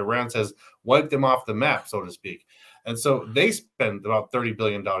as Iran says, wipe them off the map, so to speak. And so they spend about $30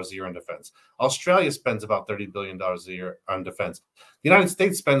 billion a year on defense. Australia spends about $30 billion a year on defense. The United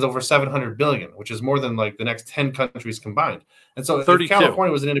States spends over $700 billion, which is more than like the next 10 countries combined. And so 32. if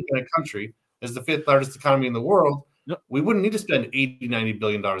California was an independent country, as the 5th largest economy in the world, we wouldn't need to spend $80-90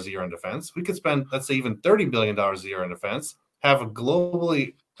 billion a year on defense. We could spend, let's say, even $30 billion a year on defense, have a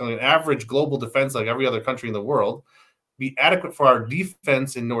globally, an average global defense like every other country in the world, be adequate for our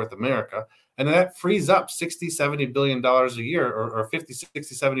defense in North America, and that frees up $60-70 billion a year, or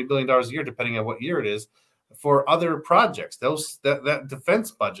 $50-60-70 billion a year, depending on what year it is, for other projects. That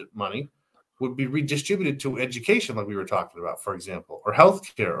defense budget money would be redistributed to education, like we were talking about, for example, or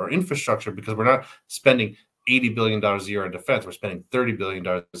healthcare or infrastructure, because we're not spending $80 billion a year on defense. We're spending $30 billion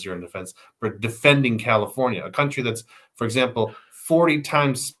a year on defense for defending California, a country that's, for example, 40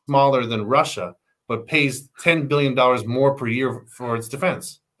 times smaller than Russia, but pays $10 billion more per year for its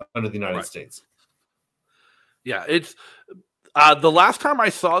defense under the United States. Yeah, it's the last time I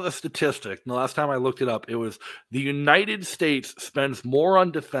saw the statistic, the last time I looked it up, it was the United States spends more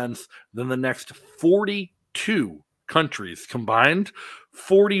on defense than the next 42 countries combined,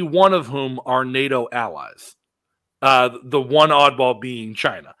 41 of whom are NATO allies. The one oddball being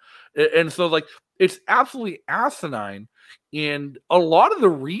China. And so, like, it's absolutely asinine. And a lot of the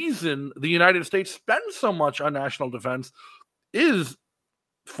reason the United States spends so much on national defense is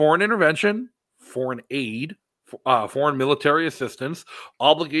foreign intervention, foreign aid, foreign military assistance,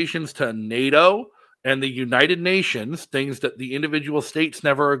 obligations to NATO and the United Nations, things that the individual states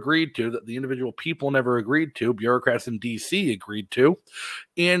never agreed to, that the individual people never agreed to, bureaucrats in D.C. agreed to,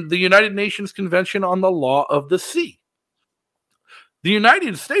 and the United Nations Convention on the Law of the Sea. The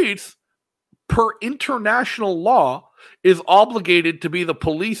United States, per international law, is obligated to be the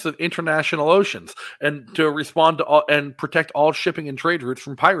police of international oceans and to respond to all, and protect all shipping and trade routes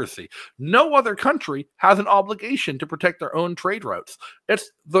from piracy. No other country has an obligation to protect their own trade routes. It's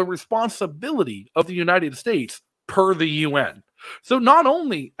the responsibility of the United States per the UN. So not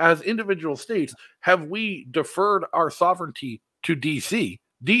only as individual states have we deferred our sovereignty to DC,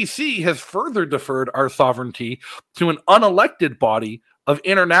 DC has further deferred our sovereignty to an unelected body of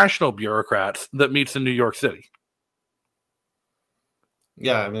international bureaucrats that meets in New York City.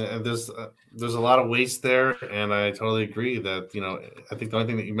 Yeah, I mean, there's a lot of waste there, and I totally agree that, you know, I think the only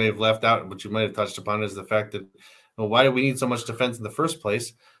thing that you may have left out, which you might have touched upon, is the fact that, well, why do we need so much defense in the first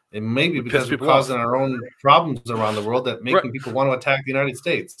place? And maybe because we're causing our own problems around the world that making people want to attack the United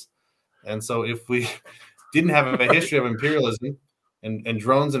States. And so if we didn't have a history of imperialism and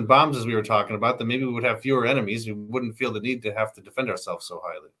drones and bombs, as we were talking about, then maybe we would have fewer enemies. We wouldn't feel the need to have to defend ourselves so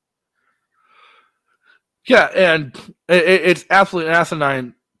highly. Yeah, and it's absolutely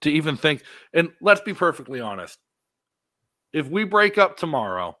asinine to even think. And let's be perfectly honest. If we break up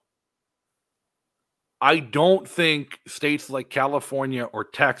tomorrow, I don't think states like California or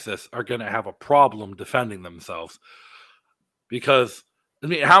Texas are going to have a problem defending themselves. Because, I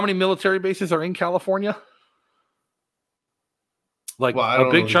mean, how many military bases are in California? Like, well,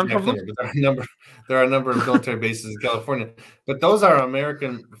 a big chunk of them? There are a number of military bases in California. But those are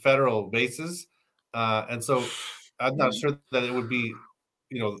American federal bases. And so I'm not sure that it would be,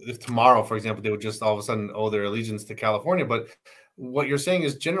 you know, if tomorrow, for example, they would just all of a sudden owe their allegiance to California. But what you're saying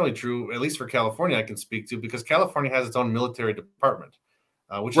is generally true, at least for California, I can speak to, because California has its own military department,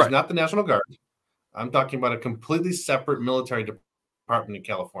 which is not the National Guard. I'm talking about a completely separate military department in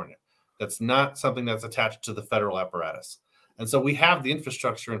California. That's not something that's attached to the federal apparatus. And so we have the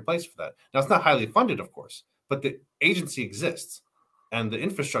infrastructure in place for that. Now, it's not highly funded, of course, but the agency exists. And the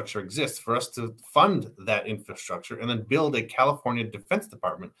infrastructure exists for us to fund that infrastructure and then build a California Defense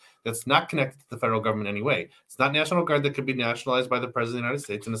Department that's not connected to the federal government in any way. It's not National Guard that could be nationalized by the President of the United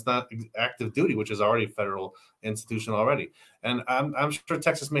States, and it's not active duty, which is already a federal institution already. And I'm sure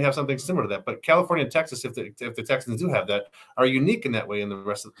Texas may have something similar to that. But California and Texas, if the Texans do have that, are unique in that way in the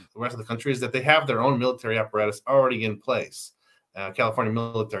rest of the country, is that they have their own military apparatus already in place, California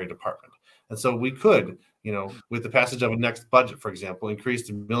Military Department. And so we could, you know, with the passage of a next budget, for example, increase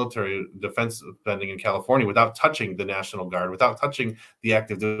the military defense spending in California without touching the National Guard, without touching the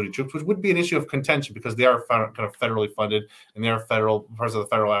active duty troops, which would be an issue of contention because they are kind of federally funded and they are federal parts of the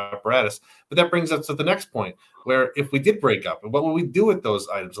federal apparatus. But that brings us to the next point, where if we did break up, what would we do with those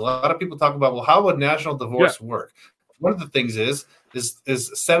items? A lot of people talk about, well, how would national divorce work? One of the things is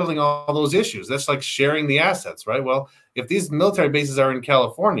settling all those issues. That's like sharing the assets, right? Well, if these military bases are in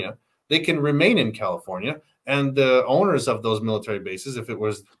California, they can remain in California, and the owners of those military bases, if it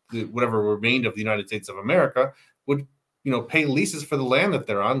was whatever remained of the United States of America, would pay leases for the land that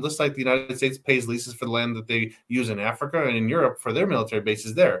they're on, just like the United States pays leases for the land that they use in Africa and in Europe for their military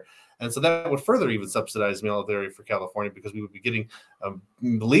bases there. And so that would further even subsidize military for California, because we would be getting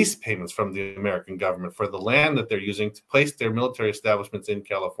lease payments from the American government for the land that they're using to place their military establishments in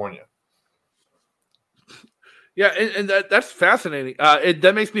California. Yeah, and that's fascinating.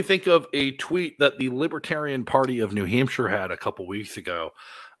 That makes me think of a tweet that the Libertarian Party of New Hampshire had a couple weeks ago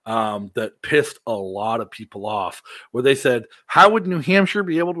that pissed a lot of people off, where they said, how would New Hampshire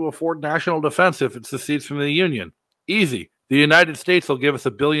be able to afford national defense if it secedes from the Union? Easy. The United States will give us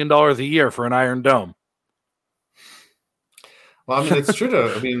 $1 billion a year for an Iron Dome. Well, I mean, it's true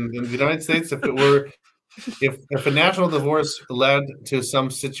in the United States, if a national divorce led to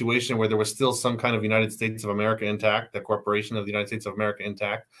some situation where there was still some kind of United States of America intact, the corporation of the United States of America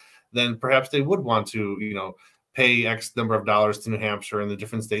intact, then perhaps they would want to, pay X number of dollars to New Hampshire and the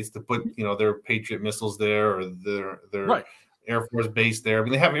different states to put, their Patriot missiles there, or their right. Air Force base there. I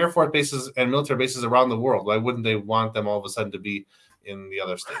mean, they have Air Force bases and military bases around the world. Why wouldn't they want them all of a sudden to be in the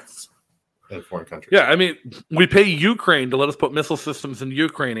other states and foreign countries? Yeah, I mean, we pay Ukraine to let us put missile systems in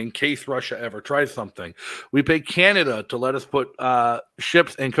Ukraine in case Russia ever tries something. We pay Canada to let us put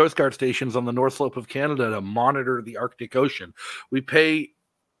ships and Coast Guard stations on the North Slope of Canada to monitor the Arctic Ocean. We pay...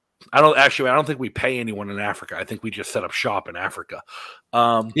 I don't think we pay anyone in Africa. I think we just set up shop in Africa.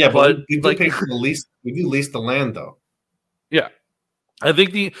 But we do pay for the lease. We do lease the land, though. Yeah, I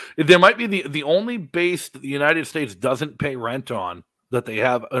think there might be the only base that the United States doesn't pay rent on that they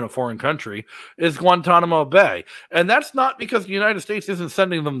have in a foreign country is Guantanamo Bay, and that's not because the United States isn't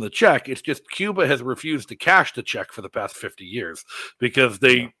sending them the check. It's just Cuba has refused to cash the check for the past 50 years because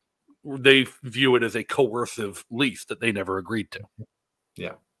they view it as a coercive lease that they never agreed to.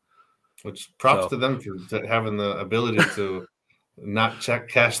 Yeah. Which props to them for having the ability to not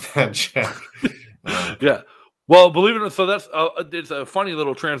cash that check. Yeah. Well, believe it or not, so that's it's a funny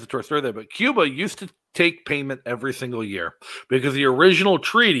little transitory story there. But Cuba used to take payment every single year because the original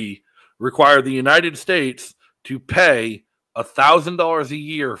treaty required the United States to pay $1,000 a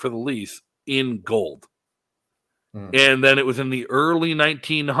year for the lease in gold. And then it was in the early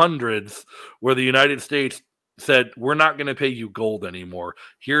 1900s where the United States said, we're not going to pay you gold anymore.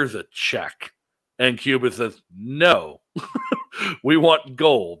 Here's a check. And Cuba says, no, we want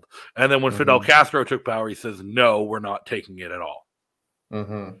gold. And then when Fidel Castro took power, he says, no, we're not taking it at all.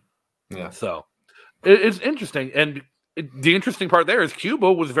 Yeah. So it's interesting. And the interesting part there is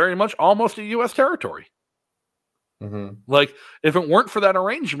Cuba was very much almost a U.S. territory. Like, if it weren't for that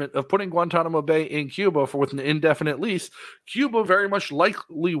arrangement of putting Guantanamo Bay in Cuba with an indefinite lease, Cuba very much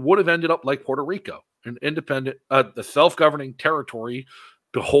likely would have ended up like Puerto Rico, an independent, the self-governing territory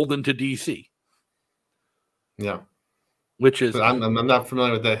beholden to D.C. Yeah. Which is... I'm not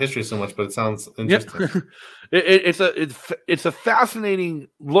familiar with that history so much, but it sounds interesting. It's a fascinating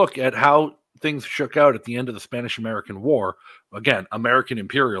look at how things shook out at the end of the Spanish-American War. Again, American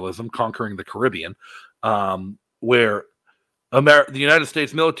imperialism conquering the Caribbean, where the United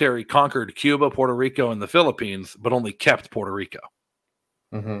States military conquered Cuba, Puerto Rico, and the Philippines, but only kept Puerto Rico.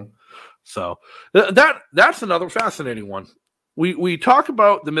 So that's another fascinating one. We talk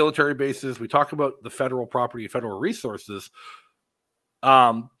about the military bases. We talk about the federal property, federal resources.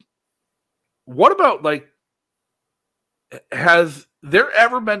 What about, like, has there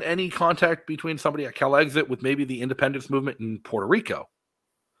ever been any contact between somebody at CalExit with maybe the independence movement in Puerto Rico?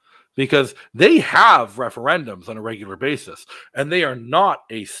 Because they have referendums on a regular basis, and they are not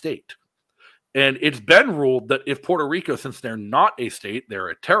a state. And it's been ruled that if Puerto Rico, since they're not a state, they're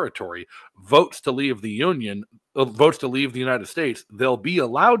a territory, votes to leave the Union, votes to leave the United States, they'll be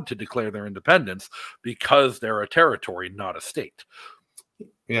allowed to declare their independence because they're a territory, not a state.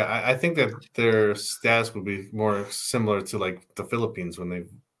 Yeah, I think that their status would be more similar to, like, the Philippines when they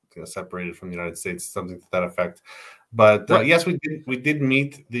separated from the United States, something to that effect. But yes, we did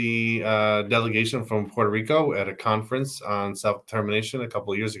meet the delegation from Puerto Rico at a conference on self-determination a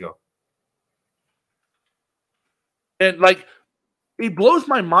couple of years ago. And, like, it blows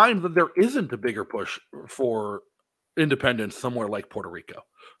my mind that there isn't a bigger push for independence somewhere like Puerto Rico,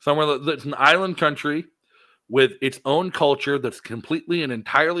 somewhere that's an island country with its own culture that's completely and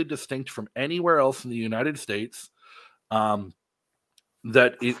entirely distinct from anywhere else in the United States.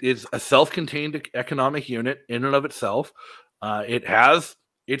 That it is a self-contained economic unit in and of itself. It has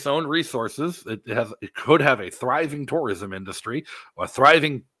its own resources. It could have a thriving tourism industry or a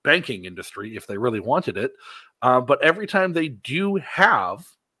thriving banking industry if they really wanted it. But every time they do have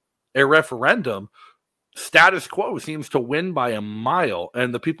a referendum, status quo seems to win by a mile,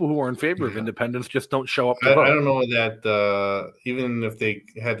 and the people who are in favor of independence just don't show up to vote. I don't know that even if they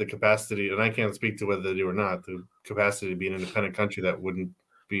had the capacity, and I can't speak to whether they do or not, the capacity to be an independent country that wouldn't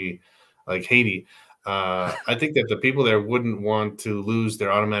be like Haiti. I think that the people there wouldn't want to lose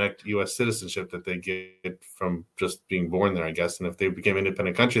their automatic U.S. citizenship that they get from just being born there, I guess. And if they became an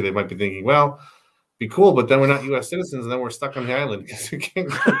independent country, they might be thinking, well, be cool, but then we're not U.S. citizens, and then we're stuck on the island because we can't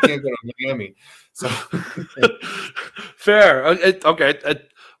go to Miami. So fair. Okay.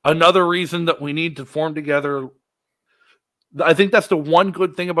 Another reason that we need to form together. I think that's the one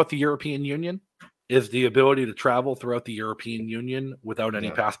good thing about the European Union is the ability to travel throughout the European Union without any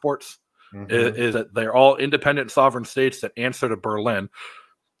passports. Is that they're all independent sovereign states that answer to Berlin.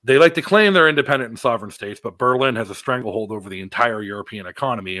 They like to claim they're independent and sovereign states, but Berlin has a stranglehold over the entire European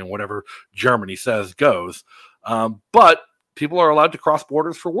economy, and whatever Germany says goes. But people are allowed to cross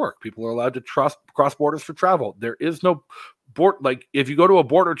borders for work. People are allowed to cross borders for travel. There is no like if you go to a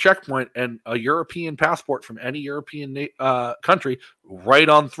border checkpoint and a European passport from any European country, right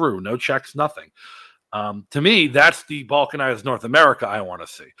on through, no checks, nothing. To me, that's the balkanized North America I want to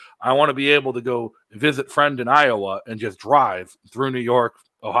see. I want to be able to go visit a friend in Iowa and just drive through New York,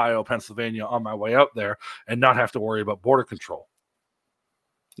 Ohio, Pennsylvania on my way out there and not have to worry about border control.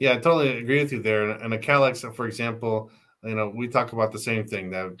 Yeah, I totally agree with you there. And a Calex, for example, we talk about the same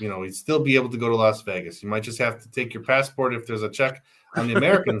thing that, you'd still be able to go to Las Vegas. You might just have to take your passport if there's a check on the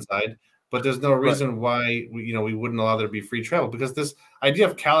American side, but there's no reason why we wouldn't allow there to be free travel, because this idea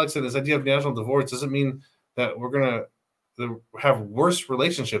of Calex and this idea of national divorce doesn't mean that we're going to have worse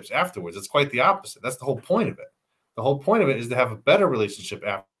relationships afterwards. It's quite the opposite. That's the whole point of it. The whole point of it is to have a better relationship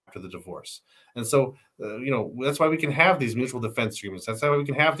after the divorce. And so, that's why we can have these mutual defense agreements. That's why we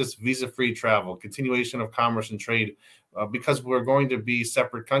can have this visa-free travel, continuation of commerce and trade, because we're going to be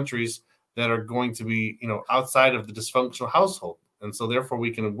separate countries that are going to be, outside of the dysfunctional household. And so therefore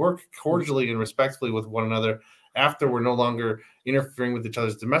we can work cordially and respectfully with one another after we're no longer interfering with each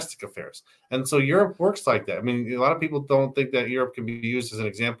other's domestic affairs. And so Europe works like that. I mean, a lot of people don't think that Europe can be used as an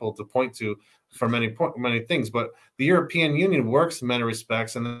example to point to for many things, but the European Union works in many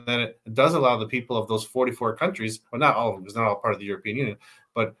respects, and then it does allow the people of those 44 countries, well, not all of them, because not all part of the European Union,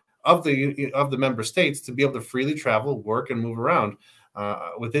 but of the member states to be able to freely travel, work, and move around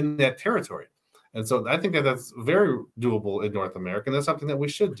within that territory. And so I think that that's very doable in North America, and that's something that we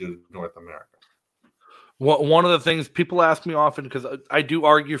should do in North America. Well, one of the things people ask me often, because I do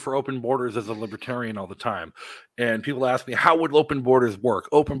argue for open borders as a libertarian all the time, and people ask me, how would open borders work?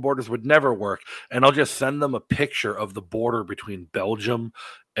 Open borders would never work. And I'll just send them a picture of the border between Belgium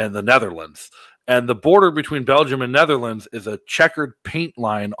and the Netherlands. And the border between Belgium and Netherlands is a checkered paint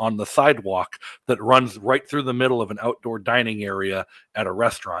line on the sidewalk that runs right through the middle of an outdoor dining area at a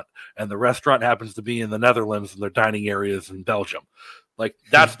restaurant. And the restaurant happens to be in the Netherlands and their dining area is in Belgium. Like,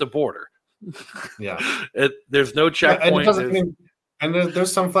 that's the border. Yeah. There's no checkpoint. And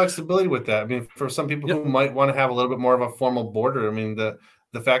there's some flexibility with that. I mean, for some people who might want to have a little bit more of a formal border, I mean, the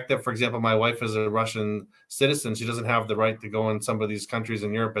fact that, for example, my wife is a Russian citizen, she doesn't have the right to go in some of these countries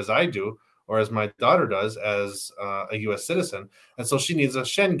in Europe as I do, or as my daughter does as a U.S. citizen. And so she needs a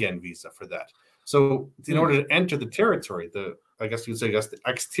Schengen visa for that. So in order to enter the territory, the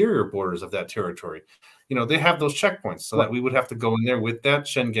exterior borders of that territory, they have those checkpoints so that we would have to go in there with that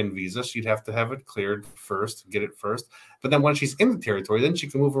Schengen visa. She'd have to have it cleared first, get it first. But then once she's in the territory, then she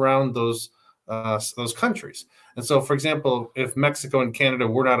can move around those countries. And so, for example, if Mexico and Canada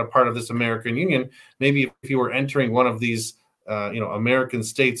were not a part of this American Union, maybe if you were entering one of these American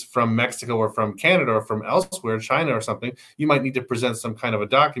states from Mexico or from Canada or from elsewhere, China or something, you might need to present some kind of a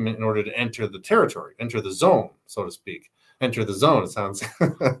document in order to enter the territory, enter the zone, so to speak. Enter the zone. It sounds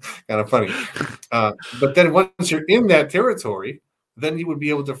kind of funny. But then once you're in that territory, then you would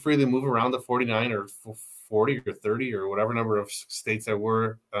be able to freely move around the 49 or 40 or 30 or whatever number of states that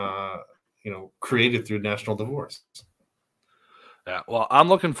were, created through national divorce. Yeah, well, I'm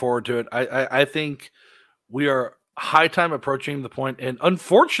looking forward to it. I think we are high time approaching the point, and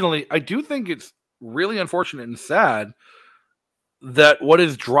unfortunately, I do think it's really unfortunate and sad that what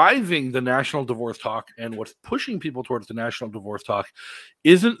is driving the national divorce talk and what's pushing people towards the national divorce talk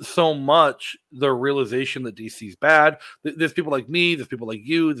isn't so much the realization that DC is bad. There's people like me, there's people like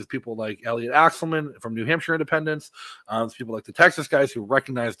you, there's people like Elliot Axelman from New Hampshire Independence, there's people like the Texas guys who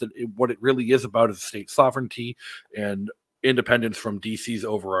recognize that what it really is about is state sovereignty and independence from DC's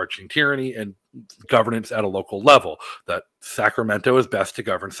overarching tyranny and governance at a local level. That Sacramento is best to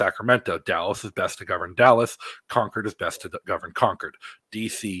govern Sacramento. Dallas is best to govern Dallas. Concord is best to govern Concord.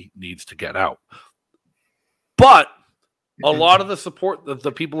 DC needs to get out. But a lot of the support that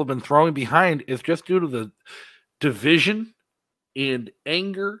the people have been throwing behind is just due to the division and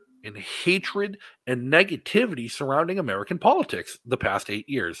anger and hatred and negativity surrounding American politics the past 8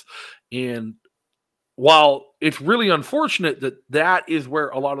 years. And while it's really unfortunate that that is where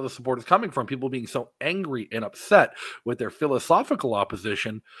a lot of the support is coming from, people being so angry and upset with their philosophical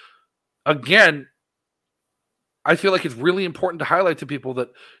opposition, again, I feel like it's really important to highlight to people that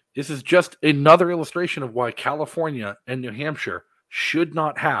this is just another illustration of why California and New Hampshire should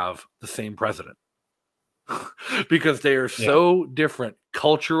not have the same president. Because they are so different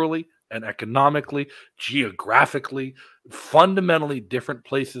culturally and economically, geographically, fundamentally different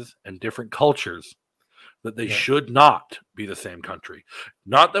places and different cultures, that they should not be the same country.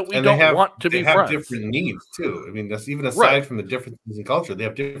 Not that we don't want to be friends. They have different needs too. I mean, that's even aside from the differences in culture, they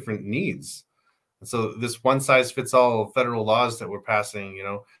have different needs. And so this one size fits all federal laws that we're passing,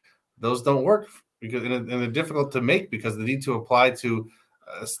 those don't work because and they're difficult to make because they need to apply to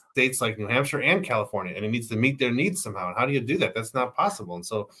states like New Hampshire and California, and it needs to meet their needs somehow. And how do you do that? That's not possible. And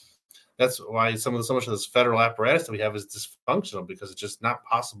so that's why so much of this federal apparatus that we have is dysfunctional, because it's just not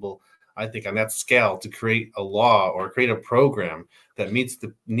possible, I think, on that scale to create a law or create a program that meets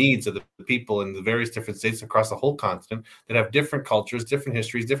the needs of the people in the various different states across the whole continent that have different cultures, different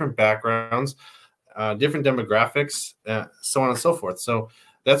histories, different backgrounds, different demographics, so on and so forth. So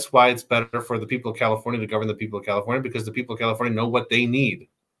that's why it's better for the people of California to govern the people of California, because the people of California know what they need,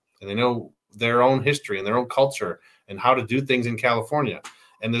 and they know their own history and their own culture and how to do things in California.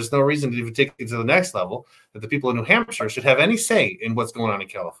 And there's no reason to even take it to the next level that the people in New Hampshire should have any say in what's going on in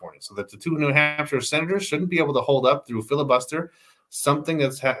California, so that the two New Hampshire senators shouldn't be able to hold up through filibuster something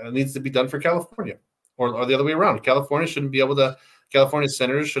that needs to be done for California, or the other way around. California senators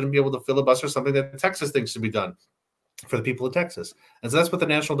shouldn't be able to filibuster something that Texas thinks should be done for the people of Texas. And so that's what the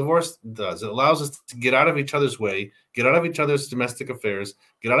national divorce does. It allows us to get out of each other's way, get out of each other's domestic affairs,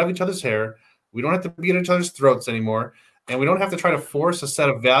 get out of each other's hair. We don't have to be at each other's throats anymore. And we don't have to try to force a set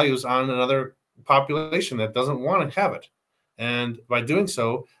of values on another population that doesn't want to have it. And by doing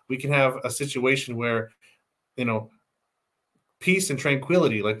so, we can have a situation where, peace and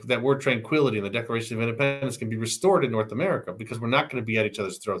tranquility, like that word tranquility in the Declaration of Independence, can be restored in North America, because we're not going to be at each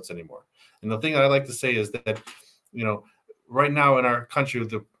other's throats anymore. And the thing that I like to say is that, right now in our country,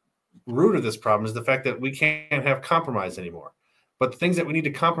 the root of this problem is the fact that we can't have compromise anymore. But the things that we need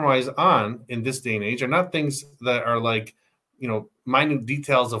to compromise on in this day and age are not things that are like, minute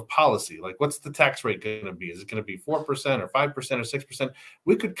details of policy. Like, what's the tax rate going to be? Is it going to be 4% or 5% or 6%?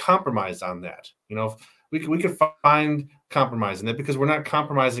 We could compromise on that. We could find compromise in that, because we're not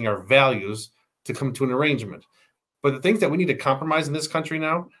compromising our values to come to an arrangement. But the things that we need to compromise in this country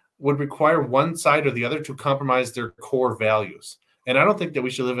now would require one side or the other to compromise their core values. And I don't think that we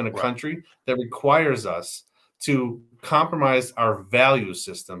should live in a country that requires us to compromise our value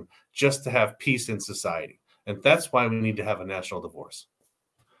system just to have peace in society. And that's why we need to have a national divorce.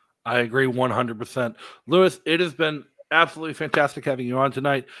 I agree 100%. Louis, it has been absolutely fantastic having you on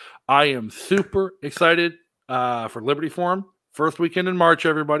tonight. I am super excited for Liberty Forum. First weekend in March,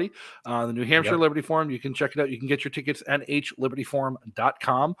 everybody. The New Hampshire Liberty Forum. You can check it out. You can get your tickets at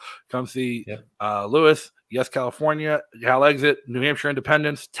nhlibertyforum.com. Come see Louis, Yes California, Cal Exit, New Hampshire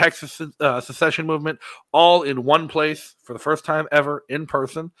Independence, Texas Secession Movement, all in one place for the first time ever in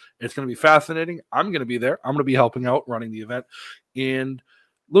person. It's going to be fascinating. I'm going to be there. I'm going to be helping out running the event. And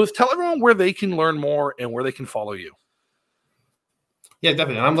Louis, tell everyone where they can learn more and where they can follow you. Yeah,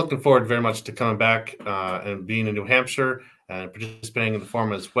 definitely. And I'm looking forward very much to coming back and being in New Hampshire and participating in the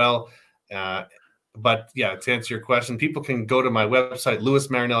forum as well. But yeah, to answer your question, people can go to my website,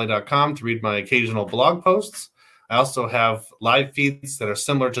 lewismarinelli.com, to read my occasional blog posts. I also have live feeds that are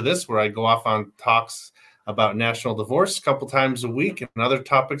similar to this, where I go off on talks about national divorce a couple times a week and other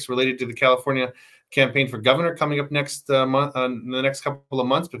topics related to the California campaign for governor coming up next month, in the next couple of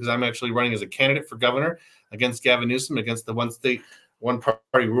months, because I'm actually running as a candidate for governor against Gavin Newsom, against the one state, one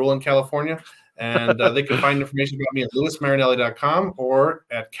party rule in California. And they can find information about me at lewismarinelli.com or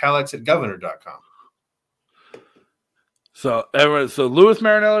at calexitgovernor.com. So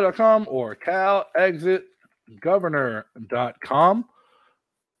lewismarinelli.com or calexitgovernor.com.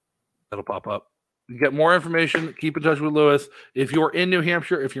 That'll pop up. You get more information. Keep in touch with Louis. If you're in New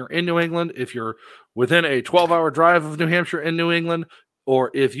Hampshire, if you're in New England, if you're within a 12-hour drive of New Hampshire and New England,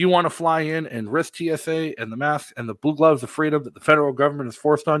 or if you want to fly in and risk TSA and the masks and the blue gloves of freedom that the federal government has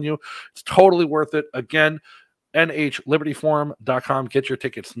forced on you, it's totally worth it. Again, nhlibertyforum.com. Get your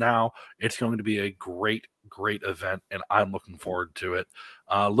tickets now. It's going to be a great event, and I'm looking forward to it.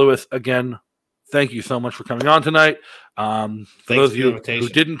 Louis, again, thank you so much for coming on tonight. For those of you who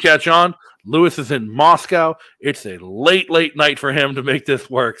didn't catch on, Lewis is in Moscow. It's a late night for him to make this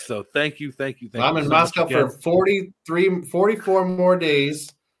work. So thank you. I'm in Moscow for 44 more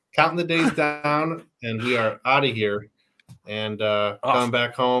days, counting the days down, and we are out of here. And coming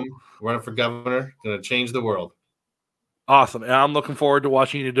back home, running for governor, going to change the world. Awesome. And I'm looking forward to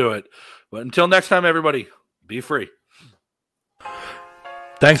watching you do it. But until next time, everybody, be free.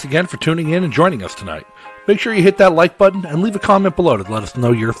 Thanks again for tuning in and joining us tonight. Make sure you hit that like button and leave a comment below to let us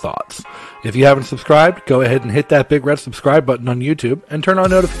know your thoughts. If you haven't subscribed, go ahead and hit that big red subscribe button on YouTube and turn on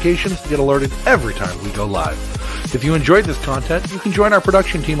notifications to get alerted every time we go live. If you enjoyed this content, you can join our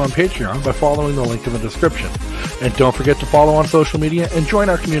production team on Patreon by following the link in the description. And don't forget to follow on social media and join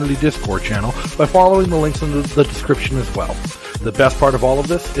our community Discord channel by following the links in the description as well. The best part of all of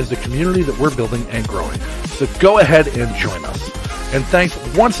this is the community that we're building and growing. So go ahead and join us. And thanks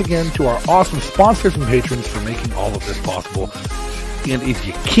once again to our awesome sponsors and patrons for making all of this possible. And if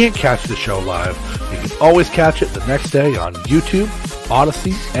you can't catch the show live, you can always catch it the next day on YouTube,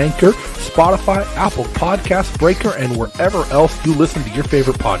 Odyssey, Anchor, Spotify, Apple Podcasts, Breaker, and wherever else you listen to your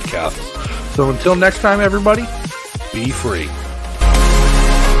favorite podcasts. So until next time, everybody, be free.